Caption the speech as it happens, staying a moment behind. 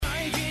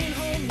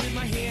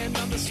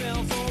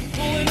cell phone,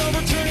 pulling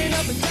over, turning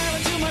up and down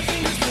until my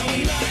fingers know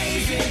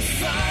life is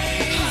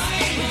fine.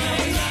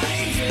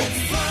 Life is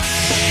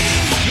fine.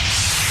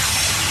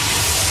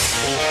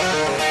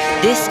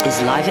 This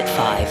is Live at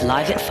 5,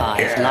 Live at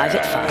 5, Live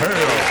at 5.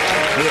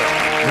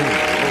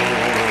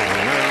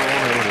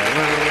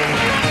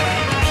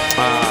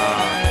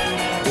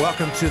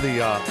 Welcome to the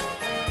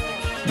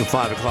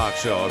 5 o'clock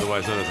show,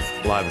 otherwise known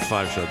as the Live at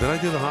 5 show. Did I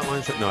do the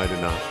hotline show? No, I did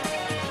not.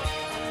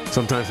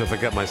 Sometimes I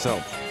forget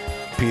myself.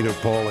 Peter,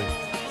 Paulie,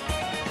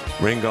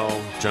 Ringo,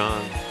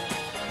 John,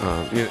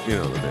 you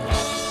know the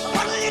names.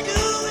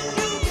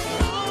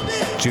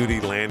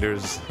 Judy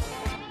Landers.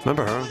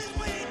 Remember her?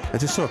 I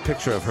just saw a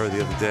picture of her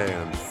the other day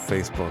on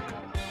Facebook.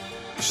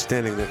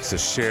 Standing next to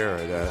Cher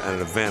at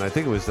an event. I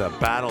think it was the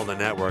Battle of the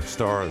Network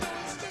Stars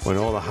when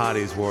all the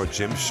hotties wore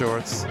gym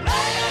shorts.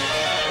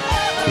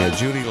 Yeah,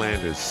 Judy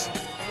Landers.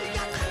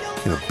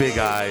 You know, big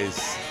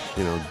eyes,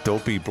 you know,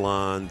 dopey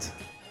blonde.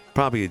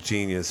 Probably a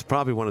genius.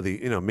 Probably one of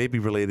the, maybe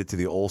related to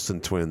the Olsen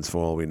twins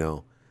for all we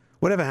know.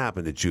 Whatever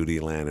happened to Judy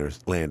Landers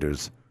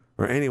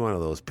or any one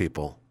of those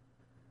people?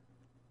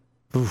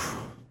 Oof.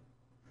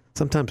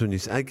 Sometimes when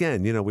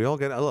we all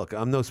get, look,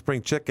 I'm no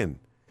spring chicken.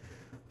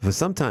 But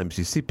sometimes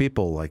you see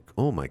people like,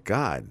 oh my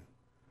God,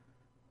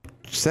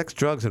 sex,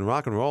 drugs, and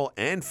rock and roll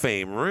and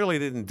fame really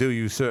didn't do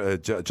you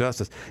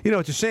justice.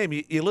 It's a shame.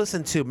 You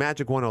listen to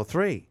Magic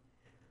 103.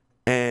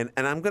 And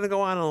I'm going to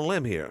go out on a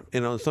limb here.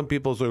 Some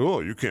people say, oh,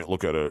 you can't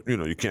look at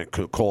you can't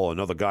call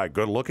another guy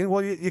good looking.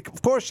 Well,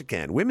 of course you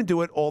can. Women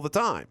do it all the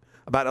time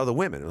about other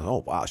women.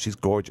 Oh, wow, she's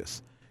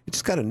gorgeous. You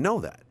just got to know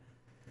that.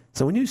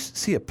 So when you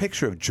see a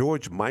picture of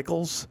George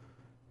Michaels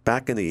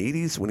back in the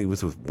 80s when he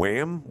was with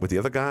Wham, with the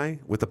other guy,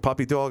 with the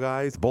puppy dog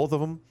eyes, both of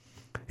them,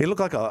 he looked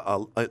like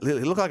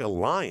a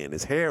lion.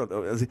 His hair,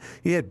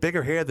 he had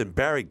bigger hair than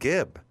Barry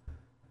Gibb.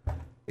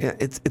 Yeah,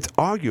 it's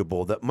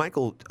arguable that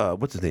Michael,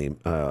 what's his name,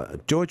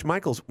 George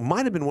Michaels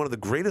might have been one of the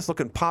greatest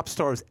looking pop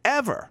stars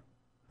ever.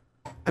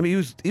 I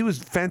mean, he was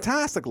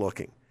fantastic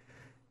looking,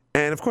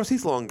 and of course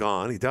he's long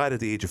gone. He died at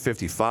the age of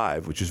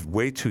 55, which is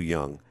way too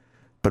young.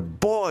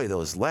 But boy,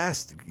 those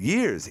last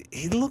years,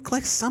 he looked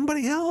like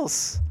somebody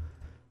else.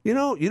 You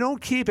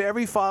don't keep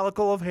every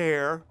follicle of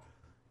hair.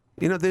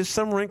 There's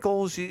some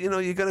wrinkles.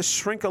 You got to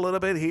shrink a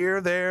little bit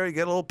here, there. You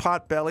get a little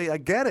pot belly. I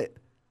get it.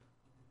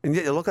 And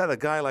yet you look at a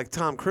guy like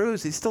Tom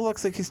Cruise, he still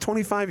looks like he's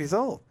 25 years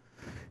old.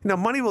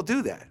 Money will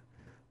do that.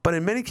 But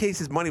in many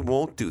cases, money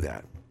won't do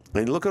that.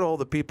 And look at all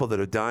the people that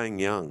are dying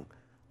young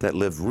that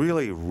lived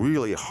really,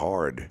 really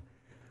hard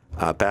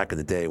back in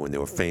the day when they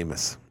were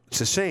famous.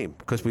 It's a shame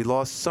because we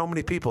lost so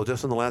many people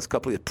just in the last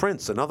couple of years.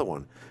 Prince, another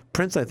one.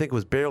 Prince, I think,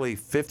 was barely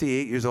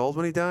 58 years old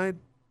when he died.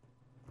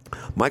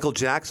 Michael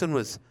Jackson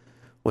was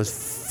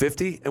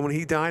 50 and when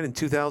he died in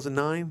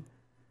 2009.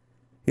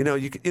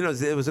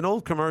 There was an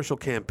old commercial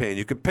campaign.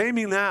 You can pay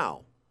me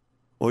now,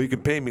 or you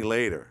can pay me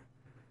later.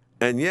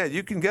 And yeah,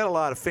 you can get a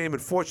lot of fame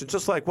and fortune,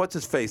 just like what's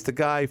his face, the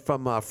guy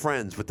from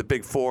Friends with the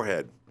big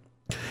forehead.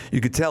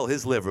 You could tell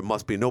his liver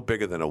must be no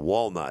bigger than a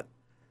walnut,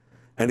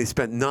 and he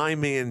spent $9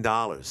 million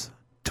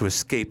to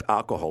escape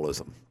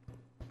alcoholism.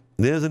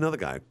 There's another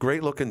guy,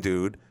 great-looking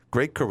dude,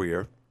 great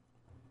career,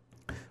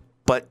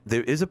 but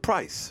there is a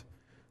price.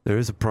 There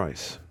is a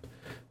price.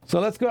 So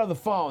let's go to the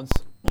phones.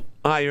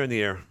 Hi, you're in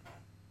the air.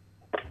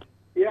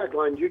 Yeah,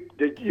 Glenn, you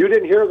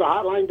didn't hear the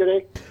hotline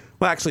today?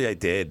 Well, actually, I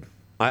did.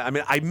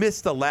 I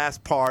missed the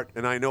last part,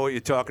 and I know what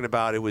you're talking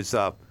about. It was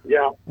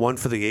one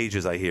for the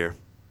ages, I hear.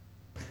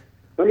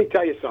 Let me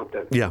tell you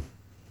something. Yeah.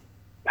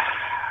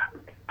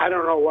 I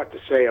don't know what to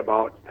say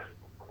about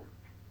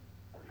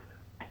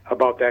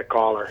that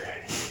caller.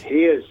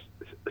 He is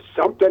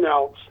something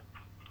else.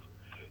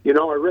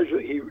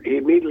 Originally he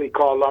immediately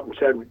called up and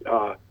said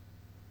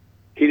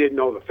he didn't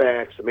know the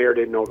facts. The mayor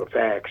didn't know the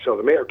facts. So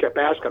the mayor kept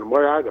asking him,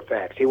 where are the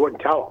facts? He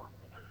wouldn't tell him.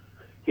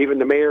 Even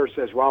the mayor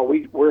says, well,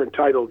 we're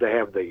entitled to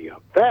have the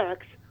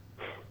facts.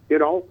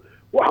 Well,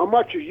 how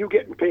much are you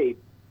getting paid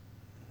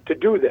to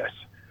do this?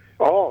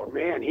 Oh,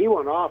 man, he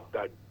went off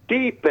the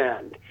deep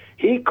end.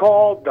 He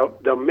called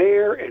the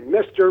mayor and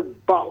Mr.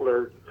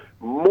 Butler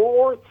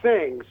more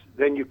things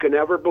than you can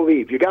ever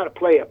believe. You got to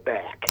play it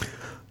back.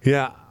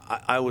 Yeah,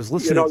 I was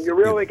listening. You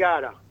really got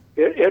to.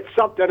 It's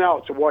something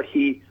else what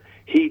he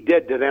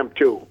did to them,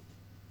 too.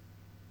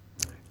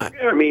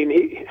 I mean,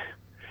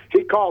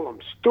 he called them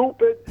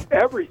stupid,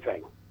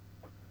 everything.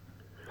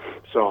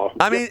 So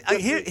I mean,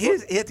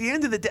 here's at the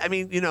end of the day. I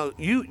mean,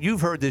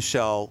 you've heard this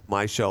show,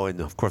 my show, and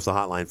of course the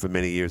hotline for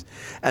many years,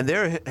 and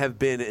there have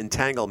been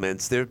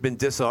entanglements, there have been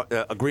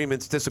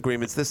agreements,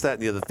 disagreements, this, that,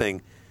 and the other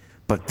thing.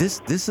 But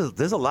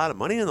there's a lot of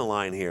money on the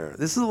line here.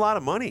 This is a lot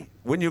of money.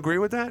 Wouldn't you agree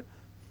with that?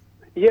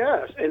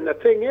 Yes, and the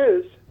thing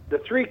is, the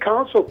three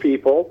council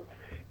people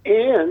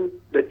and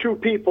the two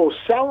people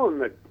selling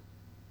the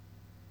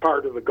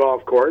part of the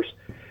golf course,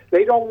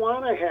 they don't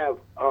want to have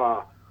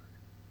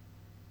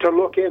to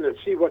look in and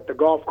see what the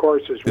golf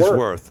course is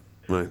worth.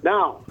 Right.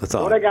 Now,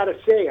 what I got to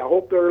say, I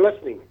hope they're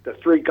listening, the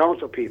three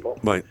council people.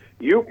 Right.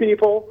 You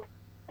people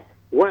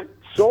went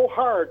so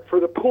hard for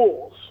the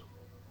pools.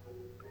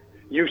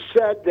 You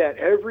said that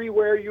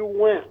everywhere you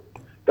went,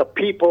 the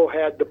people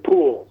had the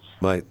pools.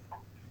 Right.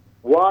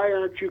 Why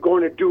aren't you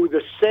going to do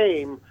the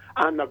same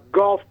on the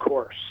golf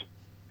course?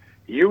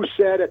 You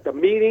said at the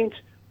meetings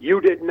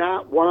you did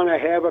not want to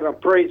have an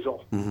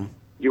appraisal. Mm-hmm.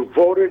 You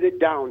voted it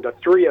down, the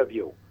three of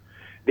you.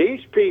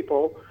 These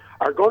people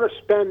are going to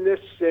spend this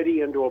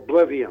city into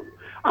oblivion.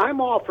 I'm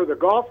all for the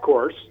golf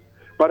course,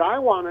 but I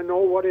want to know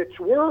what it's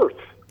worth.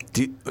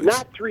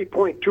 Not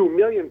 $3.2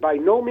 million by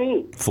no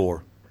means.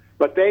 4.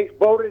 But they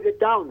voted it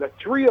down. The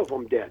three of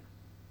them did.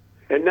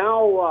 And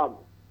now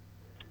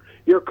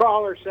your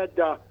caller said,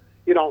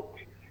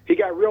 he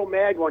got real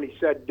mad when he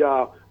said,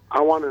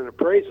 I want an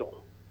appraisal.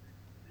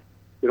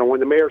 When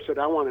the mayor said,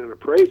 I want an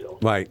appraisal.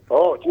 Right.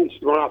 Oh, geez,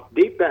 he went off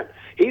deep end.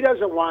 He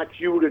doesn't want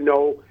you to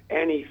know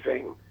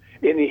anything.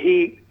 And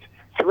he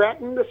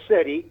threatened the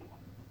city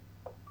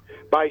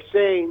by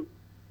saying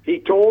he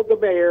told the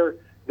mayor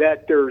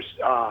that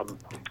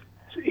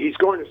he's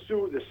going to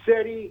sue the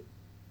city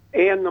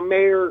and the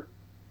mayor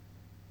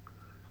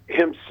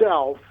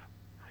himself.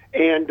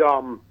 And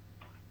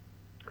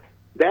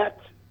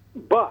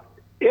but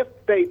if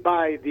they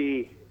buy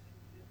the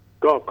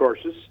golf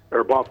courses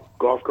or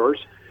golf course,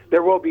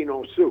 there will be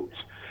no suits.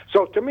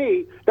 So to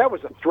me, that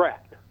was a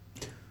threat.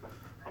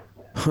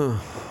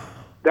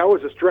 That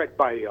was a threat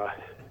by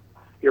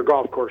your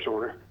golf course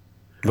owner.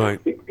 Right.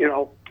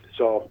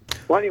 So,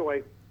 well,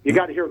 anyway, you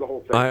got to hear the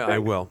whole thing. I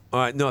will. All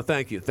right. No,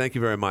 thank you. Thank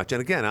you very much.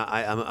 And again,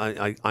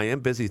 I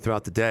am busy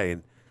throughout the day,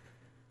 and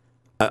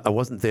I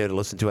wasn't there to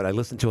listen to it. I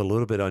listened to a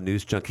little bit on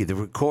News Junkie. The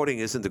recording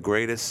isn't the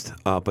greatest,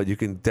 but you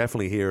can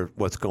definitely hear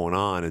what's going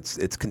on.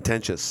 It's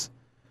contentious.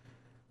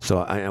 So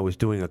I was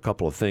doing a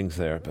couple of things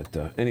there.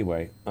 But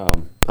anyway,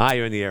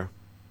 you're in the air.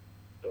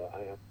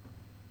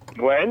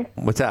 Glenn?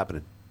 What's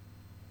happening?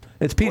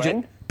 It's PJ.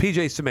 Glenn?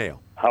 PJ Simao.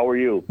 How are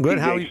you? Good.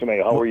 PJ How are you?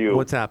 Simao, how are you?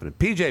 What's happening?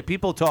 PJ,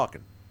 people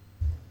talking.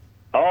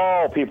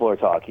 Oh, people are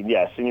talking,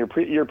 yes. And your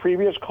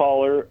previous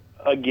caller,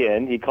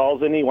 again, he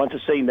calls in, he wants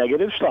to say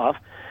negative stuff.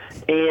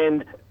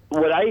 And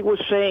what I was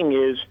saying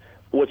is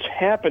what's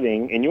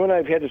happening, and you and I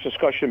have had this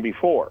discussion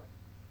before,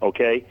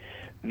 okay?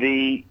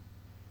 The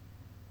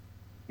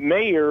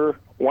mayor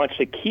wants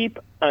to keep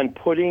on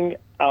putting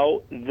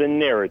out the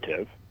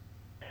narrative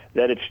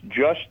that it's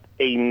just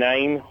a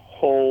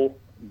 9-hole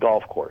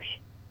golf course.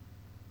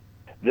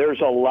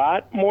 There's a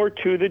lot more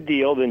to the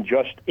deal than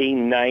just a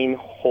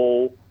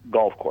 9-hole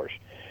golf course.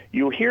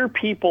 You hear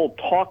people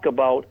talk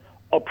about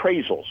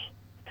appraisals.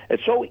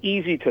 It's so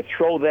easy to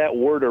throw that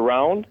word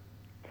around,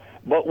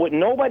 but what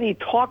nobody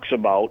talks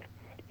about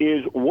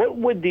is what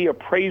would the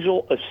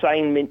appraisal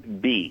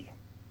assignment be?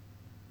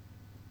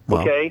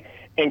 Well, okay?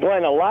 And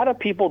Glenn, a lot of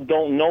people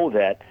don't know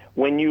that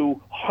when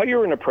you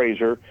hire an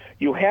appraiser,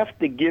 you have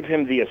to give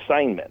him the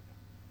assignment.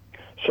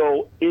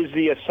 So is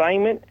the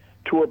assignment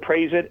to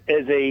appraise it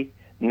as a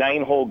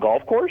 9-hole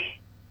golf course?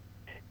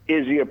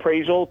 Is the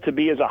appraisal to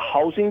be as a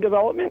housing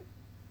development?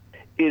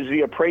 Is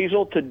the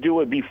appraisal to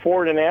do a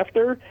before and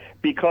after?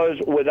 Because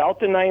without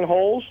the 9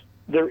 holes,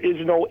 there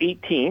is no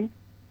 18.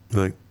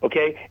 Right.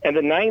 Okay? And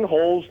the 9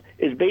 holes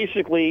is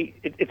basically,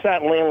 it's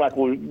not landlocked,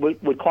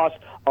 would cost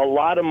a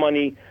lot of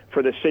money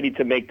for the city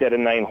to make that a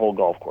 9-hole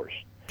golf course.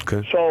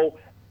 Okay. So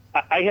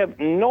I have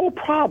no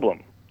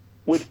problem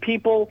with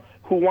people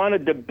who want to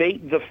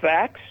debate the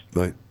facts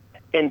Right.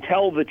 and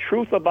tell the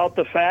truth about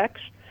the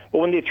facts, but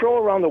when they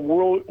throw around the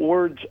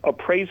words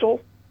appraisal,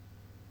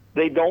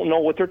 they don't know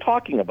what they're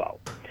talking about.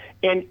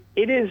 And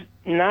it is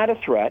not a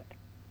threat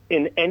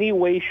in any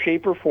way,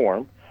 shape, or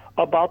form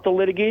about the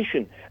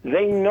litigation.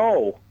 They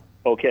know,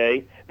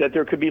 okay, that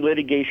there could be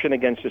litigation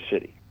against the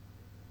city.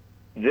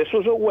 This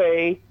was a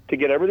way to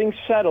get everything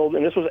settled,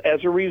 and this was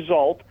as a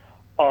result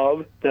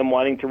of them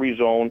wanting to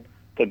rezone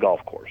the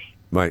golf course.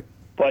 Right.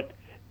 But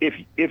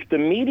if the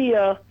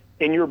media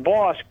and your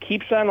boss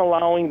keeps on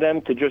allowing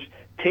them to just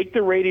take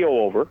the radio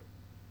over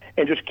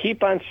and just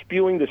keep on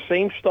spewing the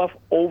same stuff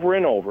over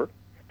and over,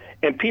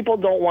 and people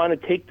don't want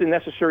to take the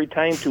necessary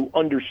time to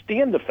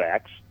understand the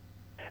facts,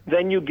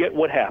 then you get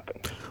what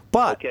happens.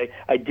 But okay,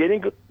 I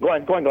didn't go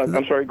on.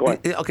 I'm sorry, go on.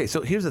 Okay,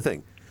 so here's the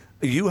thing.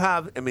 You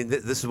have, I mean,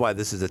 this is why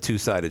this is a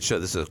two-sided show.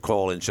 This is a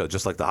call-in show,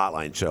 just like the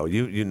Hotline show.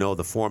 You know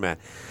the format.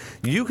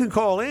 You can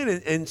call in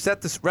and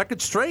set this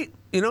record straight.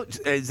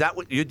 Is that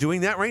what you're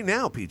doing that right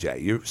now,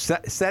 PJ? You're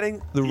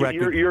setting the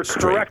record You're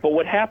straight. correct, but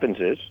what happens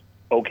is,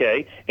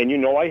 okay,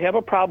 and I have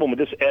a problem with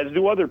this, as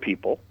do other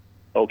people,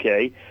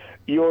 okay,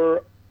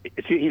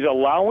 he's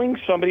allowing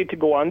somebody to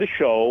go on the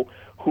show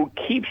who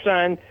keeps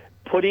on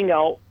putting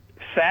out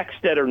facts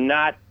that are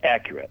not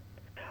accurate.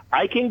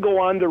 I can go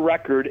on the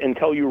record and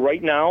tell you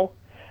right now,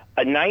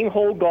 a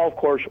 9-hole golf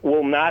course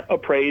will not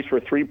appraise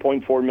for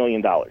 $3.4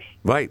 million.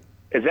 Right.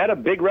 Is that a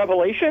big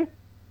revelation?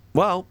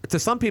 Well, to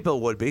some people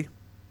it would be.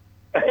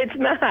 It's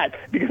not,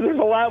 because there's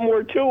a lot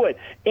more to it.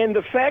 And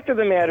the fact of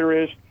the matter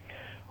is,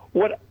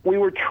 what we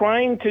were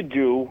trying to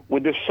do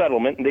with this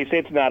settlement, and they say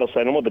it's not a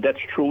settlement, but that's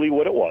truly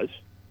what it was,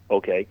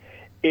 okay,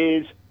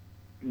 is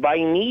by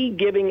me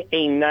giving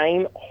a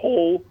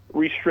 9-hole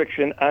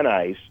restriction on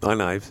ice,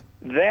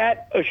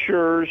 that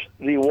assures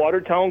the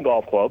Watertown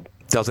Golf Club,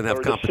 Doesn't have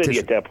or competition. the city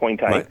at that point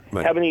in time,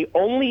 Right. having the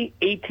only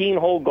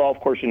 18-hole golf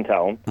course in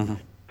town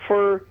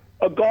for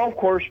a golf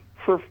course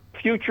for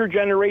future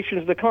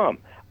generations to come.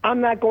 I'm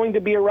not going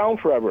to be around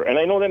forever, and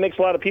I know that makes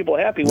a lot of people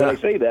happy when I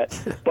say that,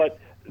 but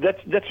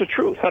that's the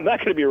truth. I'm not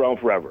going to be around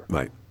forever.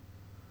 Right.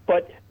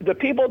 But the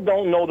people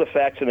don't know the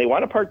facts, and they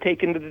want to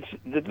partake in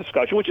the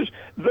discussion, which is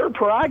their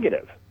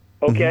prerogative,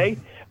 okay?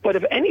 But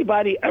if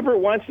anybody ever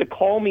wants to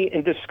call me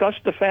and discuss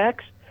the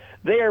facts,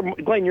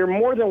 Glenn, you're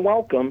more than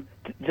welcome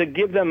to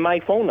give them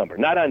my phone number.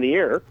 Not on the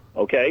air,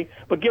 okay?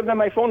 But give them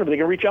my phone number. They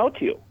can reach out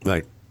to you.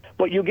 Right.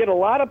 But you get a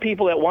lot of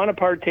people that want to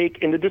partake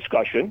in the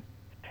discussion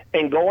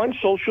and go on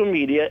social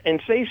media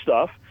and say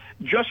stuff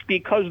just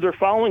because they're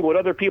following what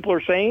other people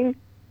are saying,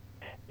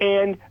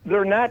 and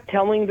they're not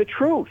telling the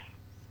truth.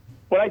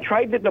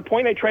 The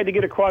point I tried to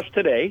get across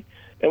today,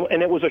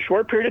 and it was a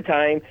short period of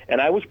time,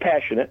 and I was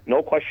passionate,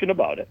 no question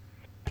about it,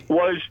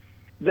 was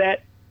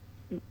that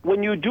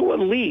when you do a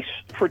lease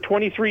for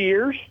 23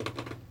 years,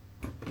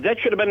 that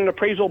should have been an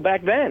appraisal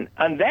back then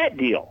on that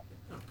deal.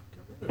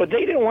 But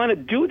they didn't want to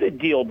do the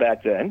deal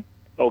back then,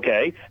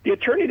 okay? The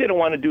attorney didn't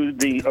want to do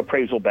the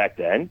appraisal back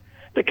then.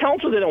 The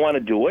council didn't want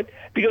to do it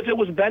because it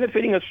was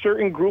benefiting a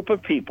certain group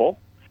of people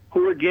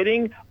who were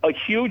getting a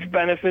huge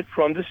benefit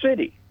from the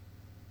city.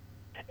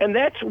 And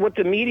that's what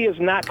the media is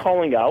not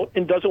calling out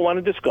and doesn't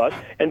want to discuss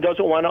and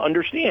doesn't want to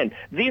understand.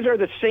 These are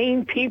the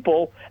same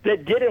people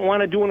that didn't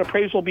want to do an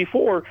appraisal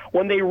before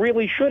when they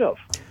really should have.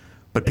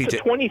 But It's a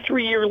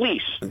 23-year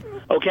lease,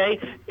 okay?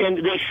 And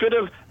they should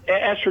have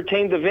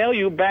ascertained the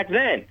value back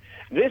then.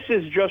 This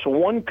is just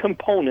one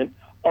component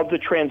of the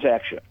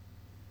transaction.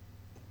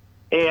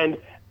 And,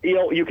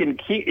 you can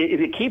if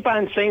you keep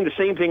on saying the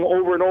same thing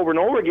over and over and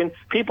over again,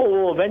 people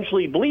will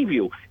eventually believe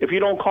you if you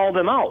don't call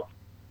them out.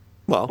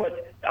 Well,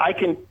 But I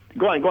can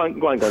go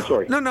on.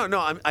 Sorry. No.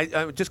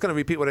 I'm just going to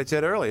repeat what I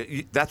said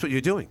earlier. That's what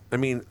you're doing. I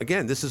mean,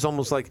 again, this is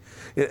almost like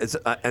it's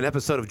an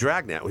episode of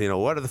Dragnet.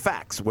 What are the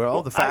facts?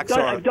 Well, the facts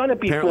are. I've done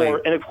it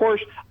before, and of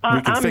course,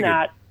 I'm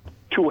not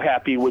too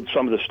happy with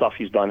some of the stuff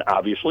he's done.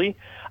 Obviously,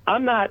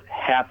 I'm not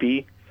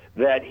happy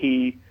that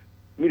he,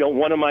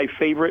 one of my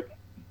favorite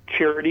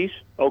charities,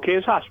 okay,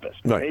 is hospice.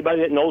 Right.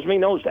 Anybody that knows me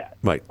knows that.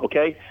 Right.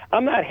 Okay,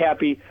 I'm not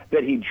happy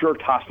that he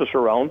jerked hospice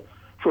around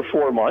for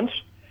 4 months.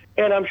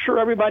 And I'm sure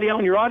everybody out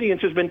in your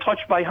audience has been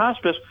touched by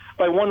hospice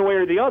by one way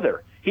or the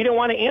other. He didn't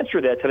want to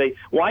answer that today,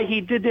 why he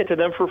did that to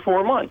them for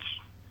 4 months.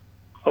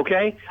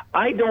 Okay?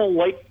 I don't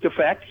like the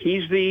fact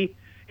he's the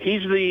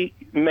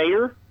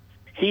mayor.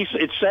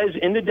 It says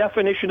in the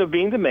definition of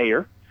being the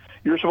mayor,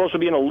 you're supposed to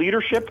be in a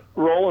leadership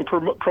role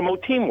and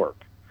promote teamwork.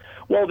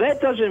 Well, that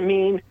doesn't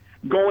mean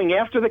going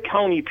after the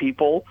county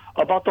people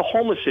about the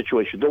homeless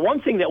situation. The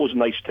one thing that was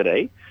nice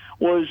today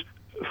was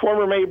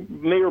former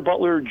Mayor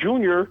Butler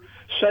Jr.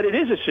 said it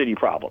is a city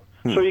problem.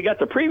 So you got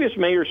the previous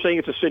mayor saying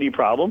it's a city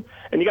problem,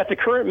 and you got the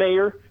current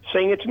mayor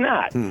saying it's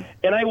not. And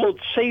I will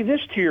say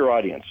this to your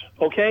audience,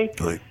 okay?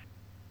 Right.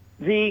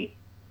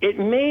 It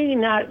may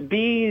not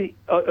be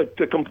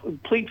the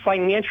complete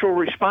financial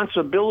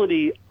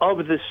responsibility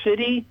of the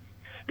city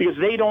because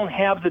they don't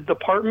have the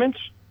departments,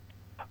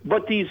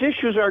 but these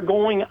issues are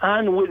going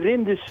on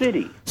within the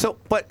city. So,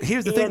 but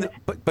here's the thing.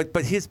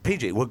 But here's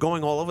PJ. We're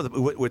going all over.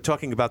 We're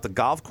talking about the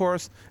golf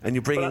course, and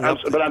you're bringing up.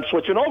 But I'm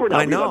switching over now.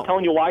 I know. Because I'm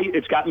telling you why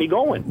it's got me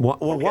going. Well,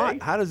 okay? why?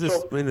 How does this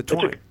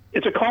intertwine?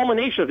 It's a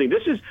culmination of things.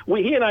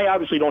 He and I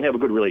obviously don't have a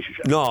good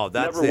relationship. No,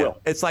 that's Never it.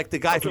 will. It's like the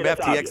guy from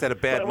FTX had a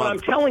bad month.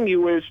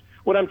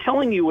 What I'm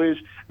telling you is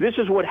this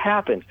is what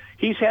happened.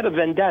 He's had a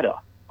vendetta,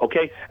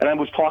 okay? And I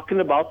was talking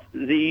about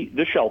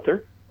the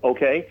shelter,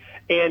 okay?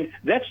 And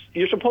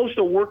you're supposed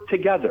to work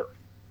together.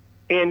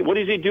 And what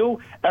does he do?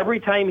 Every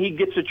time he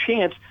gets a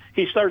chance,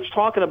 he starts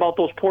talking about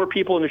those poor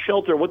people in the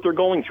shelter, what they're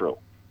going through,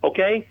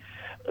 okay?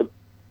 And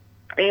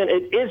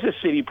it is a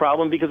city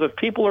problem because if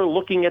people are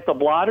looking at the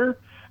blotter,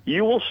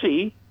 you will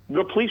see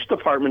the police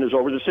department is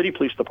over, the city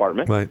police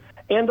department, right,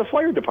 and the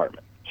fire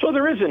department. So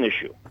there is an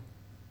issue.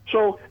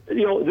 So,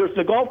 there's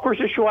the golf course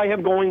issue I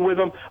have going with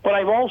him, but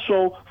I've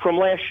also, from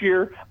last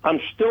year, I'm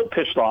still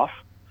pissed off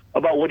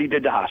about what he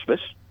did to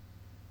hospice.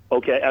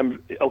 Okay,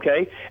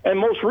 and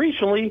most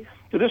recently,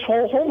 this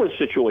whole homeless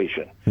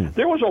situation.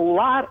 There was a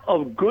lot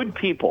of good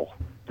people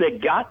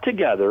that got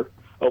together,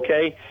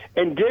 okay,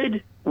 and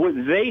did what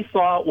they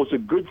thought was a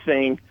good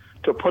thing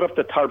to put up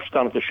the tarps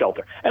down at the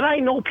shelter. And I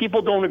know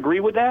people don't agree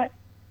with that,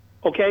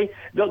 okay?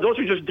 Those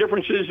are just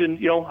differences in,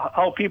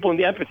 how people in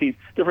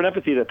different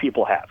empathy that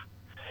people have.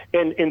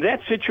 And in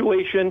that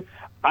situation,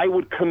 I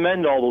would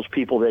commend all those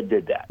people that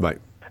did that. Right.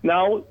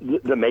 Now,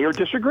 the mayor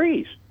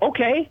disagrees.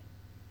 Okay.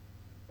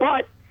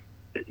 But,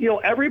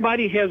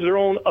 everybody has their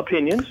own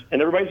opinions,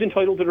 and everybody's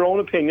entitled to their own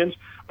opinions,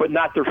 but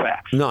not their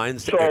facts. No, I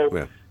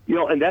understand.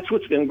 So, and that's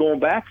what's been going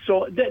back.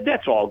 So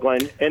that's all,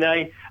 Glenn. And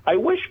I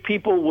wish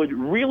people would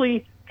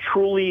really,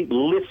 truly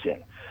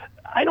listen.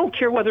 I don't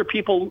care whether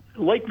people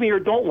like me or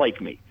don't like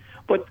me,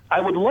 but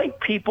I would like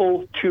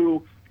people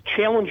to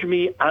challenge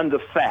me on the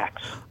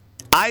facts.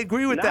 I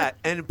agree with that.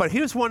 But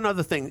here's one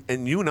other thing,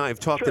 and you and I have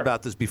talked Sure.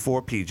 about this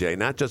before, PJ,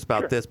 not just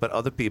about this, but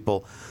other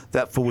people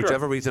that for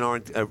whichever reason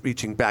aren't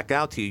reaching back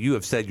out to you. You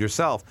have said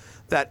yourself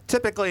that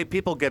typically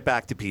people get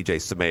back to PJ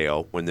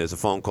Simao when there's a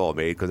phone call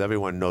made because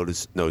everyone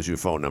knows your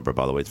phone number,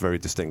 by the way. It's very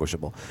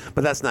distinguishable.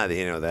 But that's neither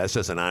here nor there. That's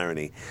just an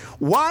irony.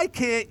 Why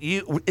can't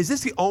you – is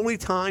this the only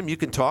time you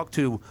can talk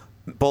to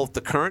both the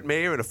current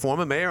mayor and a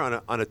former mayor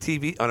on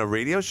a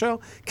radio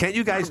show? Can't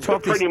you guys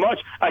talk? Pretty much.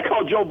 I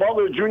called Joe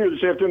Butler Jr.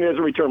 this afternoon. He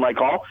hasn't returned my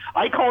call.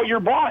 I call your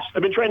boss.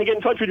 I've been trying to get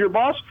in touch with your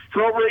boss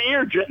for over a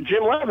year,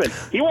 Jim Leven.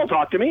 He won't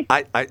talk to me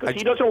because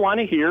he doesn't want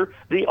to hear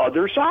the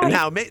other side.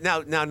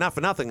 Now, not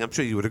for nothing. I'm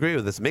sure you would agree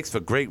with this. It makes for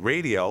great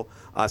radio,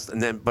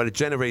 but it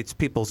generates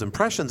people's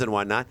impressions and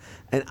whatnot.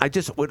 And I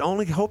just would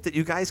only hope that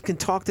you guys can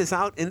talk this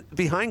out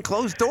behind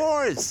closed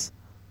doors.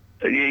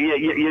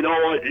 You know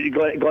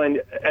what, Glenn,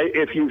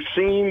 if you've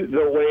seen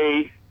the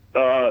way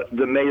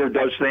the mayor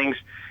does things,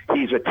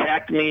 he's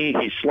attacked me,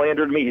 he's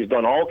slandered me, he's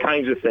done all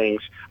kinds of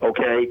things,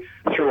 okay,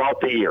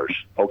 throughout the years,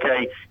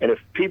 okay? And if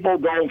people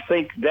don't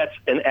think that's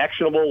an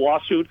actionable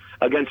lawsuit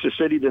against the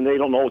city, then they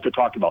don't know what to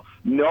talk about.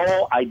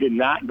 No, I did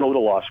not go to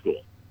law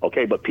school,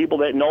 okay? But people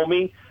that know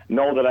me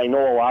know that I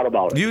know a lot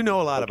about it. You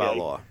know a lot about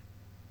law.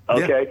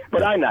 Okay, yeah.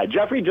 But I'm not.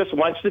 Jeffrey just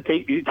wants to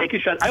take a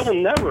shot. I will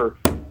never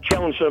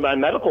challenge him on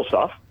medical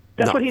stuff.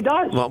 That's what he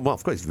does. Well,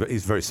 of course,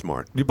 he's very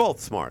smart. You're both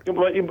smart.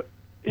 But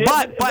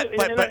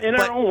in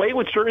our own way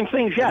with certain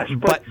things, yes.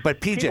 But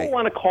PJ, people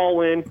want to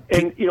call in,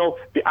 and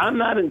I'm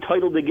not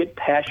entitled to get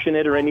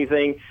passionate or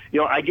anything.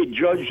 I get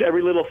judged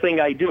every little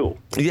thing I do.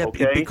 Yeah,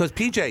 okay? Because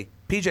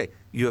PJ,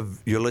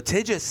 you're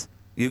litigious.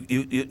 You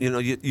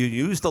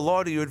use the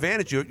law to your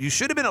advantage. You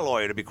should have been a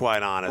lawyer, to be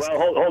quite honest.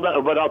 Well, hold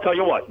on, but I'll tell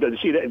you what.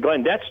 See,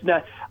 Glenn, that's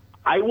not.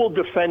 I will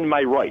defend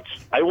my rights.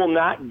 I will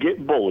not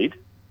get bullied.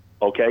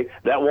 Okay,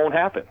 that won't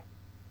happen.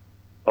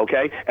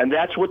 Okay, and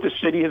that's what the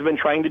city has been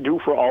trying to do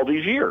for all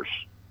these years.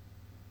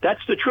 That's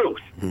the truth.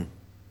 Mm-hmm.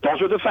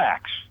 Those are the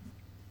facts.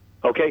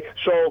 Okay,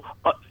 so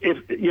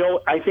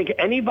I think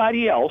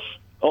anybody else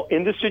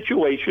in the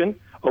situation,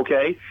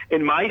 okay,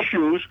 in my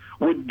shoes,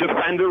 would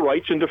defend their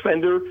rights and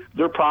defend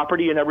their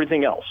property and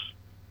everything else.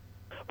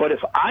 But if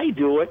I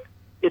do it,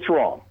 it's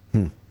wrong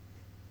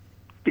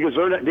because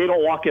they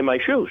don't walk in my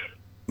shoes.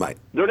 Right.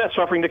 They're not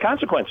suffering the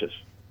consequences.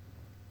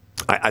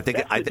 I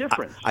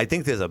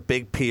think there's a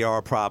big PR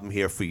problem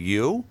here for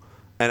you,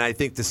 and I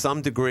think to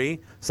some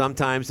degree,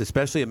 sometimes,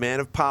 especially a man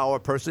of power,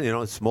 person,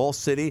 a small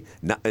city,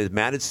 a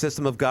managed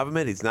system of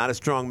government, he's not a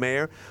strong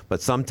mayor,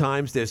 but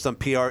sometimes there's some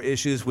PR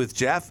issues with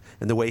Jeff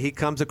and the way he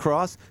comes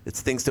across.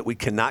 It's things that we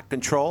cannot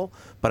control,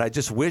 but I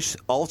just wish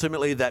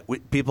ultimately that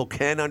people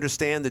can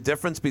understand the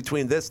difference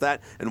between this,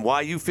 that, and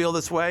why you feel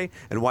this way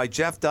and why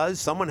Jeff does.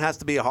 Someone has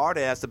to be a hard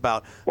ass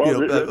about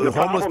the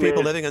homeless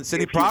people living on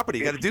city property.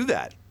 You got to do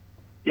that.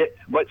 Yeah,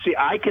 but see,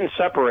 I can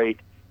separate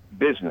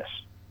business,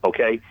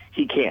 okay?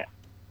 He can't,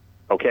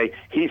 okay?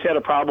 He's had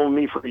a problem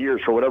with me for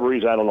years for whatever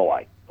reason. I don't know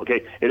why,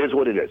 okay? It is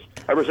what it is.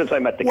 Ever since I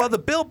met the guy. Well, the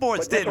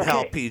billboards didn't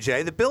help,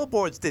 PJ. The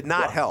billboards did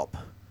not help.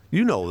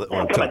 You know that.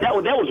 That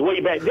was way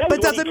back. But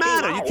it doesn't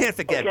matter. You can't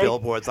forget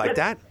billboards like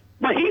that.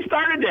 But he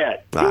started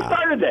that. He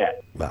started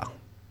that. Well,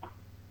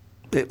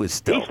 it was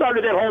still. He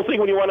started that whole thing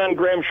when he went on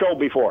Graham's show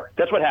before.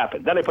 That's what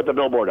happened. Then I put the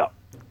billboard up,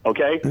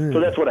 okay? So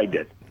that's what I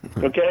did,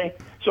 okay?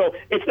 So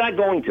it's not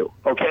going to,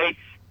 okay?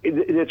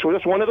 It's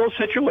just one of those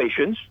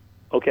situations,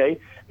 okay,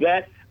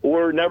 that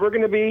we're never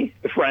going to be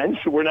friends.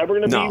 We're never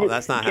going to be. No,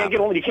 that's not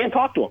happening. You can't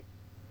talk to him.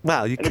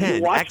 Well, you can. If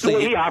you watch Actually, the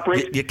way he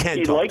operates, you can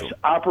he talk likes to him.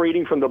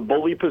 operating from the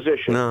bully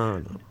position.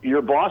 No.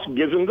 Your boss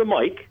gives him the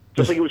mic,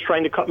 just like he was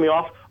trying to cut me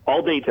off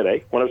all day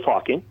today when I was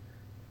talking.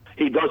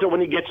 He does it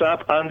when he gets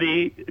up on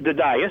the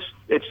dais.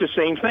 It's the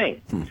same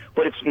thing.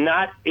 But it's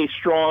not a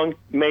strong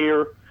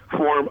mayor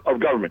form of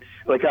government.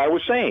 Like I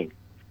was saying,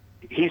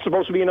 he's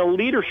supposed to be in a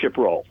leadership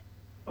role,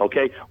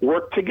 okay?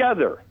 Work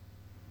together.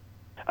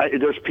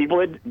 There's people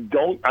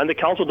that on the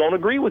council don't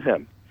agree with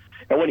him.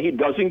 And when he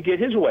doesn't get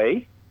his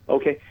way,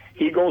 okay,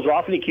 he goes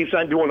off and he keeps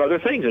on doing other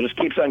things. It just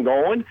keeps on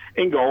going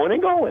and going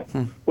and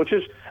going, which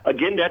is,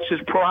 again, that's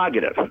his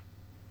prerogative.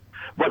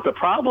 But the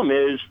problem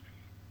is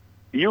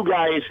you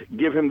guys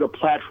give him the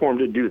platform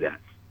to do that.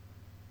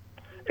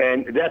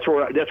 And that's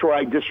where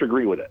I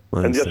disagree with it.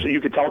 And just so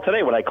you could tell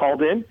today when I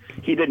called in,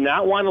 he did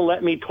not want to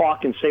let me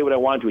talk and say what I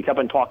wanted to. He kept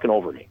on talking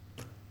over me.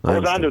 I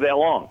was on there that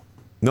long.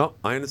 No,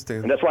 I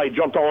understand. And that's why I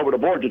jumped all over the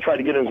board to try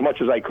to get in as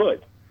much as I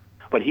could.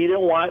 But he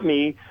didn't want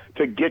me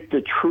to get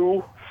the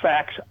true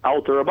facts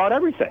out there about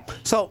everything.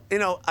 So,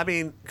 I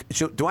mean,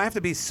 do I have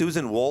to be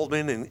Susan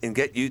Waldman and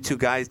get you two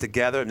guys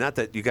together? Not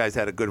that you guys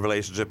had a good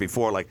relationship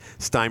before like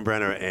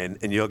Steinbrenner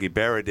and Yogi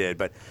Berra did,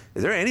 but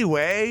is there any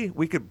way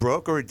we could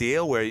broker a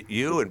deal where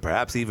you and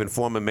perhaps even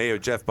former Mayor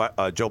Joe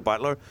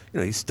Butler,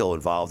 he's still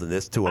involved in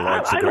this to a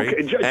large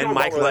degree, and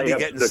Mike Lundy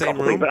get in the same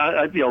room?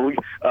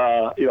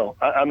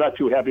 I'm not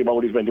too happy about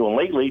what he's been doing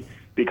lately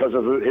because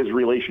of his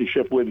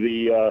relationship with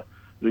the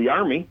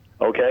Army,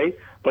 okay?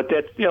 But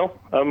that's,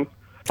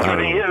 through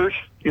the years,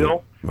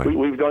 Right.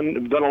 we've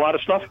done a lot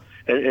of stuff,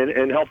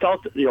 and helped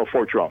out,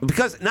 for Trump.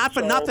 Because not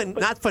for nothing,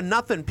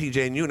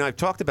 PJ, and you and I have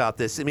talked about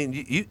this. I mean,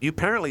 you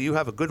apparently you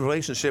have a good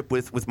relationship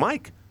with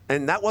Mike,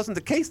 and that wasn't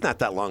the case not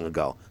that long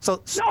ago. So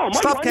No,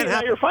 stuff Mike can and I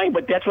happen. are fine,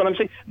 but that's what I'm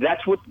saying.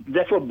 That's what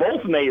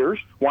both mayors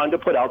wanted to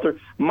put out there.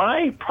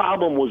 My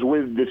problem was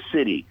with the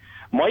city.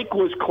 Mike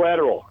was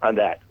collateral on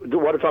that, the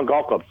Watertown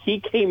Golf Club. He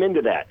came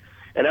into that.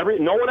 And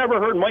no one ever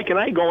heard Mike and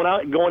I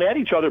going at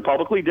each other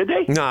publicly, did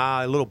they?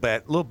 Nah, a little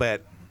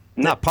bit.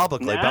 Not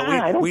publicly, I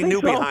but don't we think knew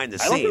so. behind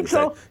the I don't think scenes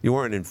so. that you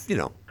weren't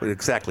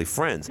exactly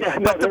friends. Yeah,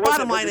 but no, the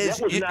bottom line is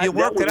you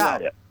worked it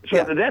out.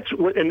 So that's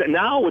what, and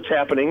now what's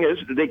happening is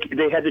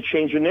they had to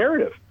change the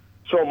narrative.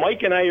 So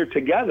Mike and I are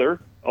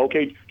together,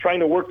 okay, trying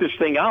to work this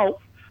thing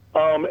out,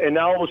 and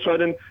now all of a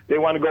sudden they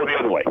want to go the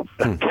other way.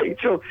 Okay,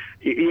 so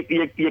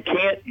you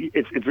can't.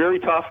 It's very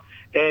tough,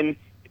 and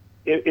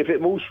if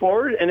it moves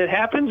forward and it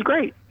happens,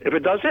 great. If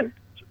it doesn't,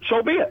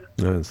 so be it.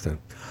 I understand.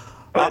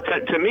 But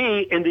to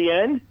me, in the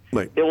end,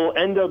 Right. it will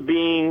end up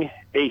being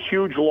a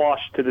huge loss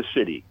to the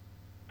city.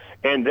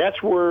 And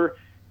that's where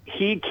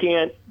he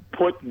can't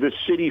put the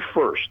city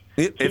first.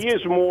 He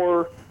is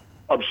more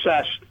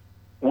obsessed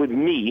with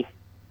me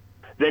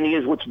than he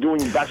is what's doing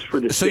best for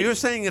the So city. you're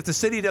saying if the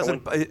city doesn't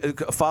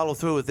follow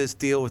through with this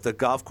deal with the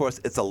golf course,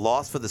 it's a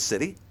loss for the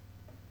city?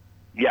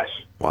 Yes,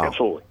 Wow.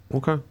 absolutely.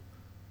 Okay.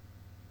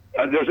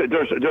 There's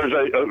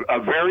a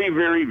very,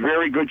 very,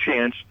 very good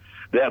chance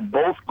that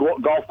both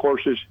golf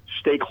courses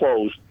stay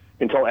closed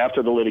until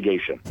after the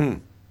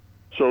litigation.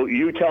 So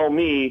you tell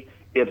me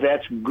if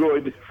that's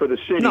good for the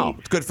city. No,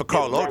 it's good for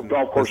Carl if Oden.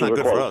 golf It's courses not are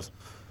good for closed. us.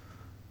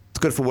 It's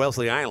good for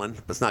Wellesley Island,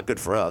 but it's not good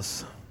for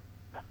us.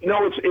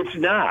 No, it's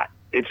not.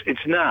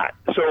 It's not.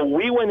 So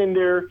we went in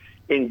there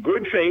in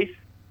good faith,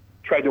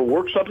 tried to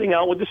work something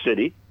out with the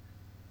city.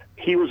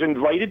 He was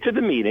invited to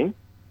the meeting.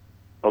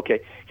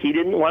 Okay, he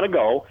didn't want to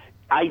go.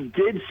 I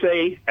did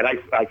say, and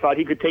I thought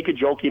he could take a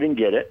joke. He didn't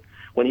get it.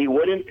 When he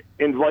wouldn't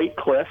invite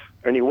Cliff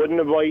and he wouldn't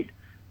invite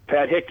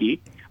Pat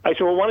Hickey, I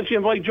said, well, why don't you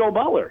invite Joe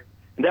Butler?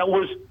 And that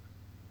was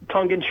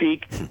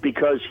tongue-in-cheek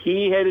because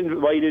he had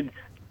invited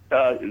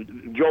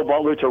Joe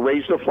Butler to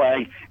raise the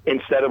flag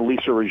instead of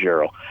Lisa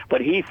Ruggiero.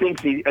 But he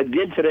thinks he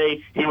did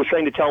today. He was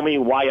trying to tell me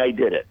why I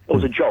did it. It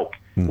was a joke.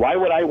 Why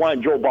would I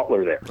want Joe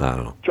Butler there? I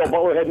don't know. Joe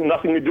Butler had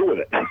nothing to do with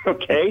it,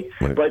 okay?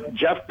 Right. But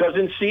Jeff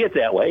doesn't see it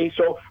that way,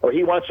 or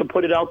he wants to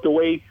put it out the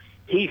way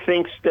he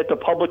thinks that the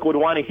public would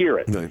want to hear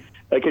it. Right.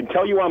 I can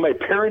tell you on my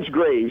parents'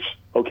 graves,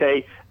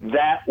 okay,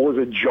 that was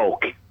a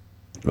joke.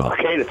 Well,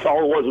 Okay, that's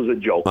all it was a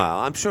joke. well,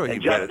 I'm sure he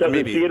And Jeff read it. doesn't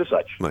Maybe, see it as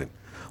such. Right.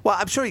 Well,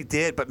 I'm sure he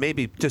did, but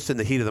maybe just in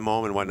the heat of the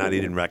moment and whatnot,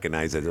 he didn't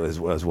recognize it as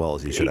well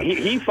as he should have.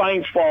 He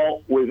finds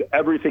fault with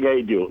everything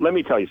I do. Let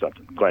me tell you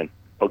something, Glenn,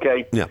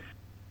 okay? Yeah.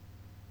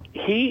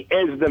 He,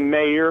 as the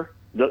mayor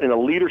in a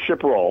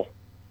leadership role,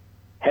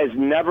 has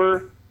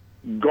never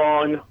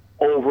gone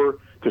over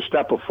to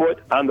step a foot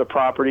on the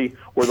property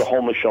where the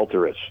homeless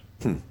shelter is.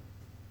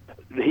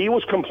 He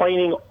was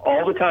complaining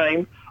all the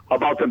time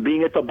about them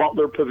being at the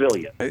Butler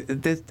Pavilion.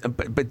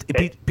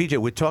 PJ,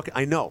 we're talking.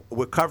 I know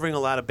we're covering a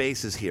lot of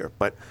bases here,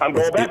 but I'm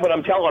going back, but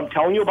I'm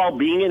telling you about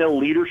being in a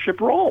leadership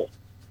role.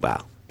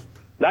 Wow.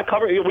 Not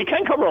cover. We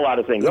can cover a lot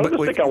of things. Don't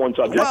just stick on one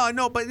subject. Well, I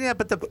know, but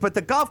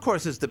the golf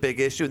course is the big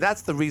issue.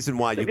 That's the reason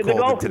why you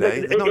called him today.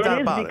 There's no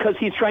doubt about it. Because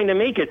he's trying to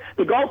make it.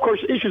 The golf course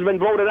issue's been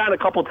voted on a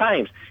couple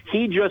times.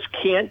 He just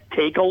can't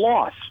take a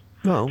loss.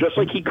 No. Just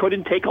like he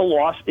couldn't take a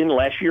loss in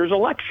last year's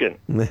election.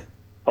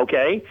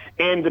 Okay?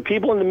 And the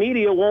people in the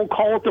media won't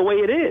call it the way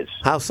it is.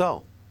 How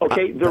so?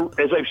 Okay?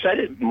 As I've said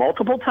it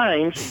multiple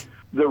times,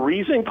 the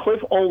reason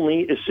Cliff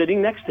Only is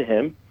sitting next to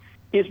him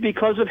is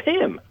because of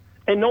him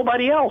and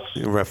nobody else.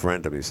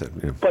 Referendum, you said.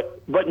 Yeah.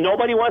 But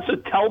nobody wants to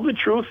tell the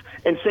truth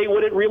and say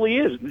what it really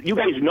is. You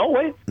guys know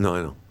it. No,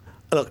 I know.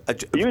 Look,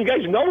 You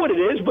guys know what it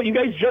is, but you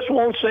guys just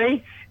won't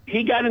say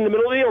he got in the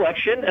middle of the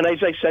election, and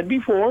as I said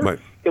before, Right.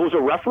 it was a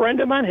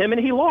referendum on him, and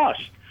he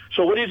lost.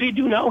 So what does he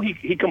do now?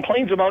 He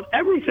complains about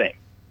everything.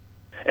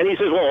 And he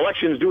says, well,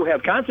 elections do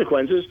have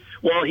consequences.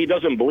 Well, he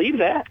doesn't believe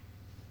that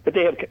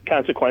they have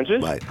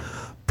consequences. right.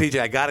 PJ,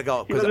 I got to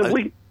go. He doesn't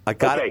believe. I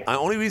got Okay. it. The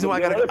only reason why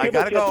We got I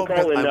got to go.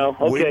 call in now.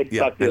 Okay,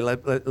 Yeah, talk to and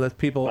you. let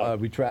people or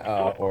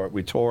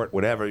retort,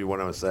 whatever you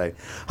want to say.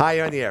 Hi,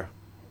 you're on the air.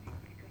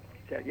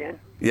 Say that again?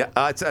 Yeah,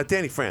 it's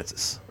Danny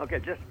Francis. Okay,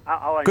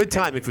 I'll let him Good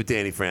finish. timing for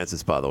Danny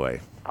Francis, by the way.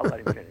 I'll let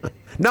him finish.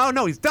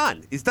 No, he's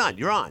done. He's done.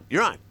 You're on.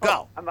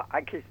 Go.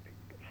 I guess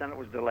Senate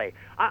was delayed.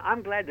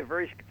 I'm glad the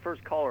very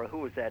first caller, who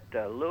was that,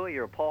 Louis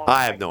or Paul?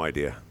 I have no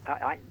idea.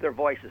 Their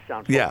voices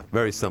sound Yeah,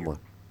 very similar.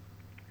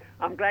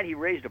 I'm glad he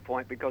raised a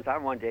point because I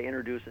wanted to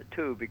introduce it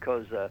too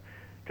because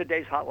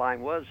today's hotline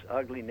was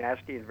ugly,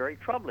 nasty, and very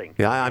troubling.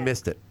 Yeah, I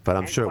missed it, but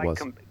I'm and sure it quite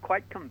was.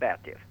 Quite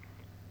combative.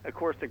 Of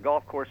course, the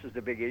golf course is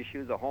the big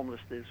issue. The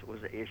homelessness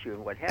was the issue,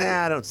 and what have you.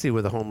 I don't see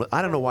where the homeless.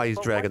 I don't know why he's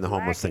But dragging the what's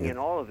homeless thing lacking in.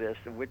 in all of this,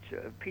 which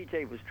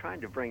PJ was trying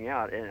to bring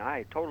out, and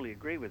I totally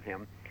agree with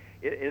him,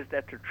 is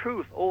that the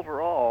truth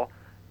overall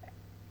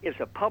is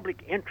a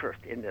public interest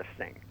in this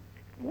thing.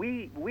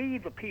 We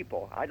the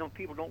people.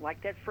 People don't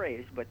like that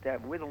phrase, but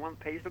we're the one that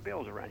pays the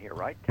bills around here,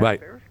 right? Right.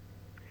 Taxpayers.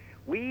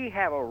 We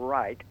have a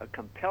right, a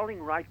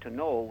compelling right to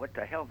know what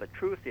the hell the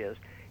truth is,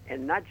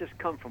 and not just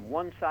come from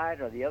one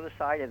side or the other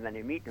side and then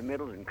they meet in the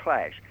middle and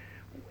clash.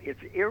 It's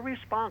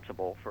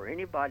irresponsible for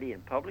anybody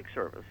in public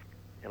service,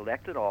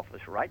 elected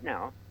office right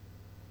now,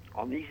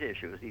 on these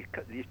issues,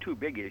 these two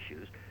big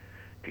issues,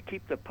 to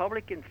keep the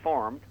public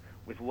informed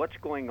with what's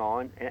going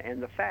on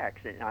and the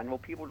facts. And I know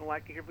people don't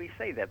like to hear me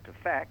say that, the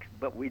facts,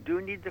 but we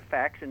do need the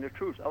facts and the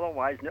truth.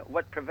 Otherwise,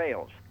 what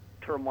prevails?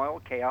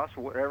 Turmoil, chaos,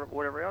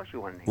 whatever else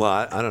you want to name.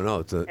 Well, I don't know.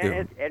 It's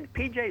and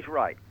PJ's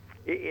right.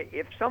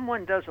 If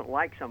someone doesn't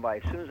like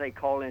somebody, as soon as they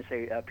call in and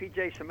say,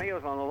 PJ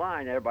Simao's on the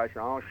line, everybody's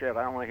saying, oh, shit,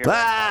 I don't want to hear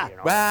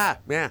that.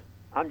 Yeah.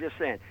 I'm just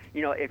saying,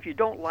 if you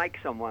don't like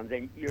someone,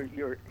 then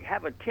you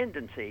have a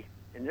tendency,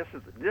 and this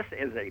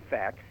is a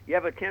fact, you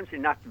have a tendency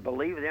not to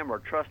believe them or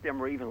trust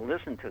them or even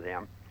listen to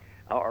them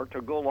or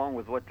to go along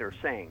with what they're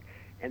saying.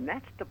 And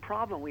that's the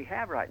problem we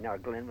have right now,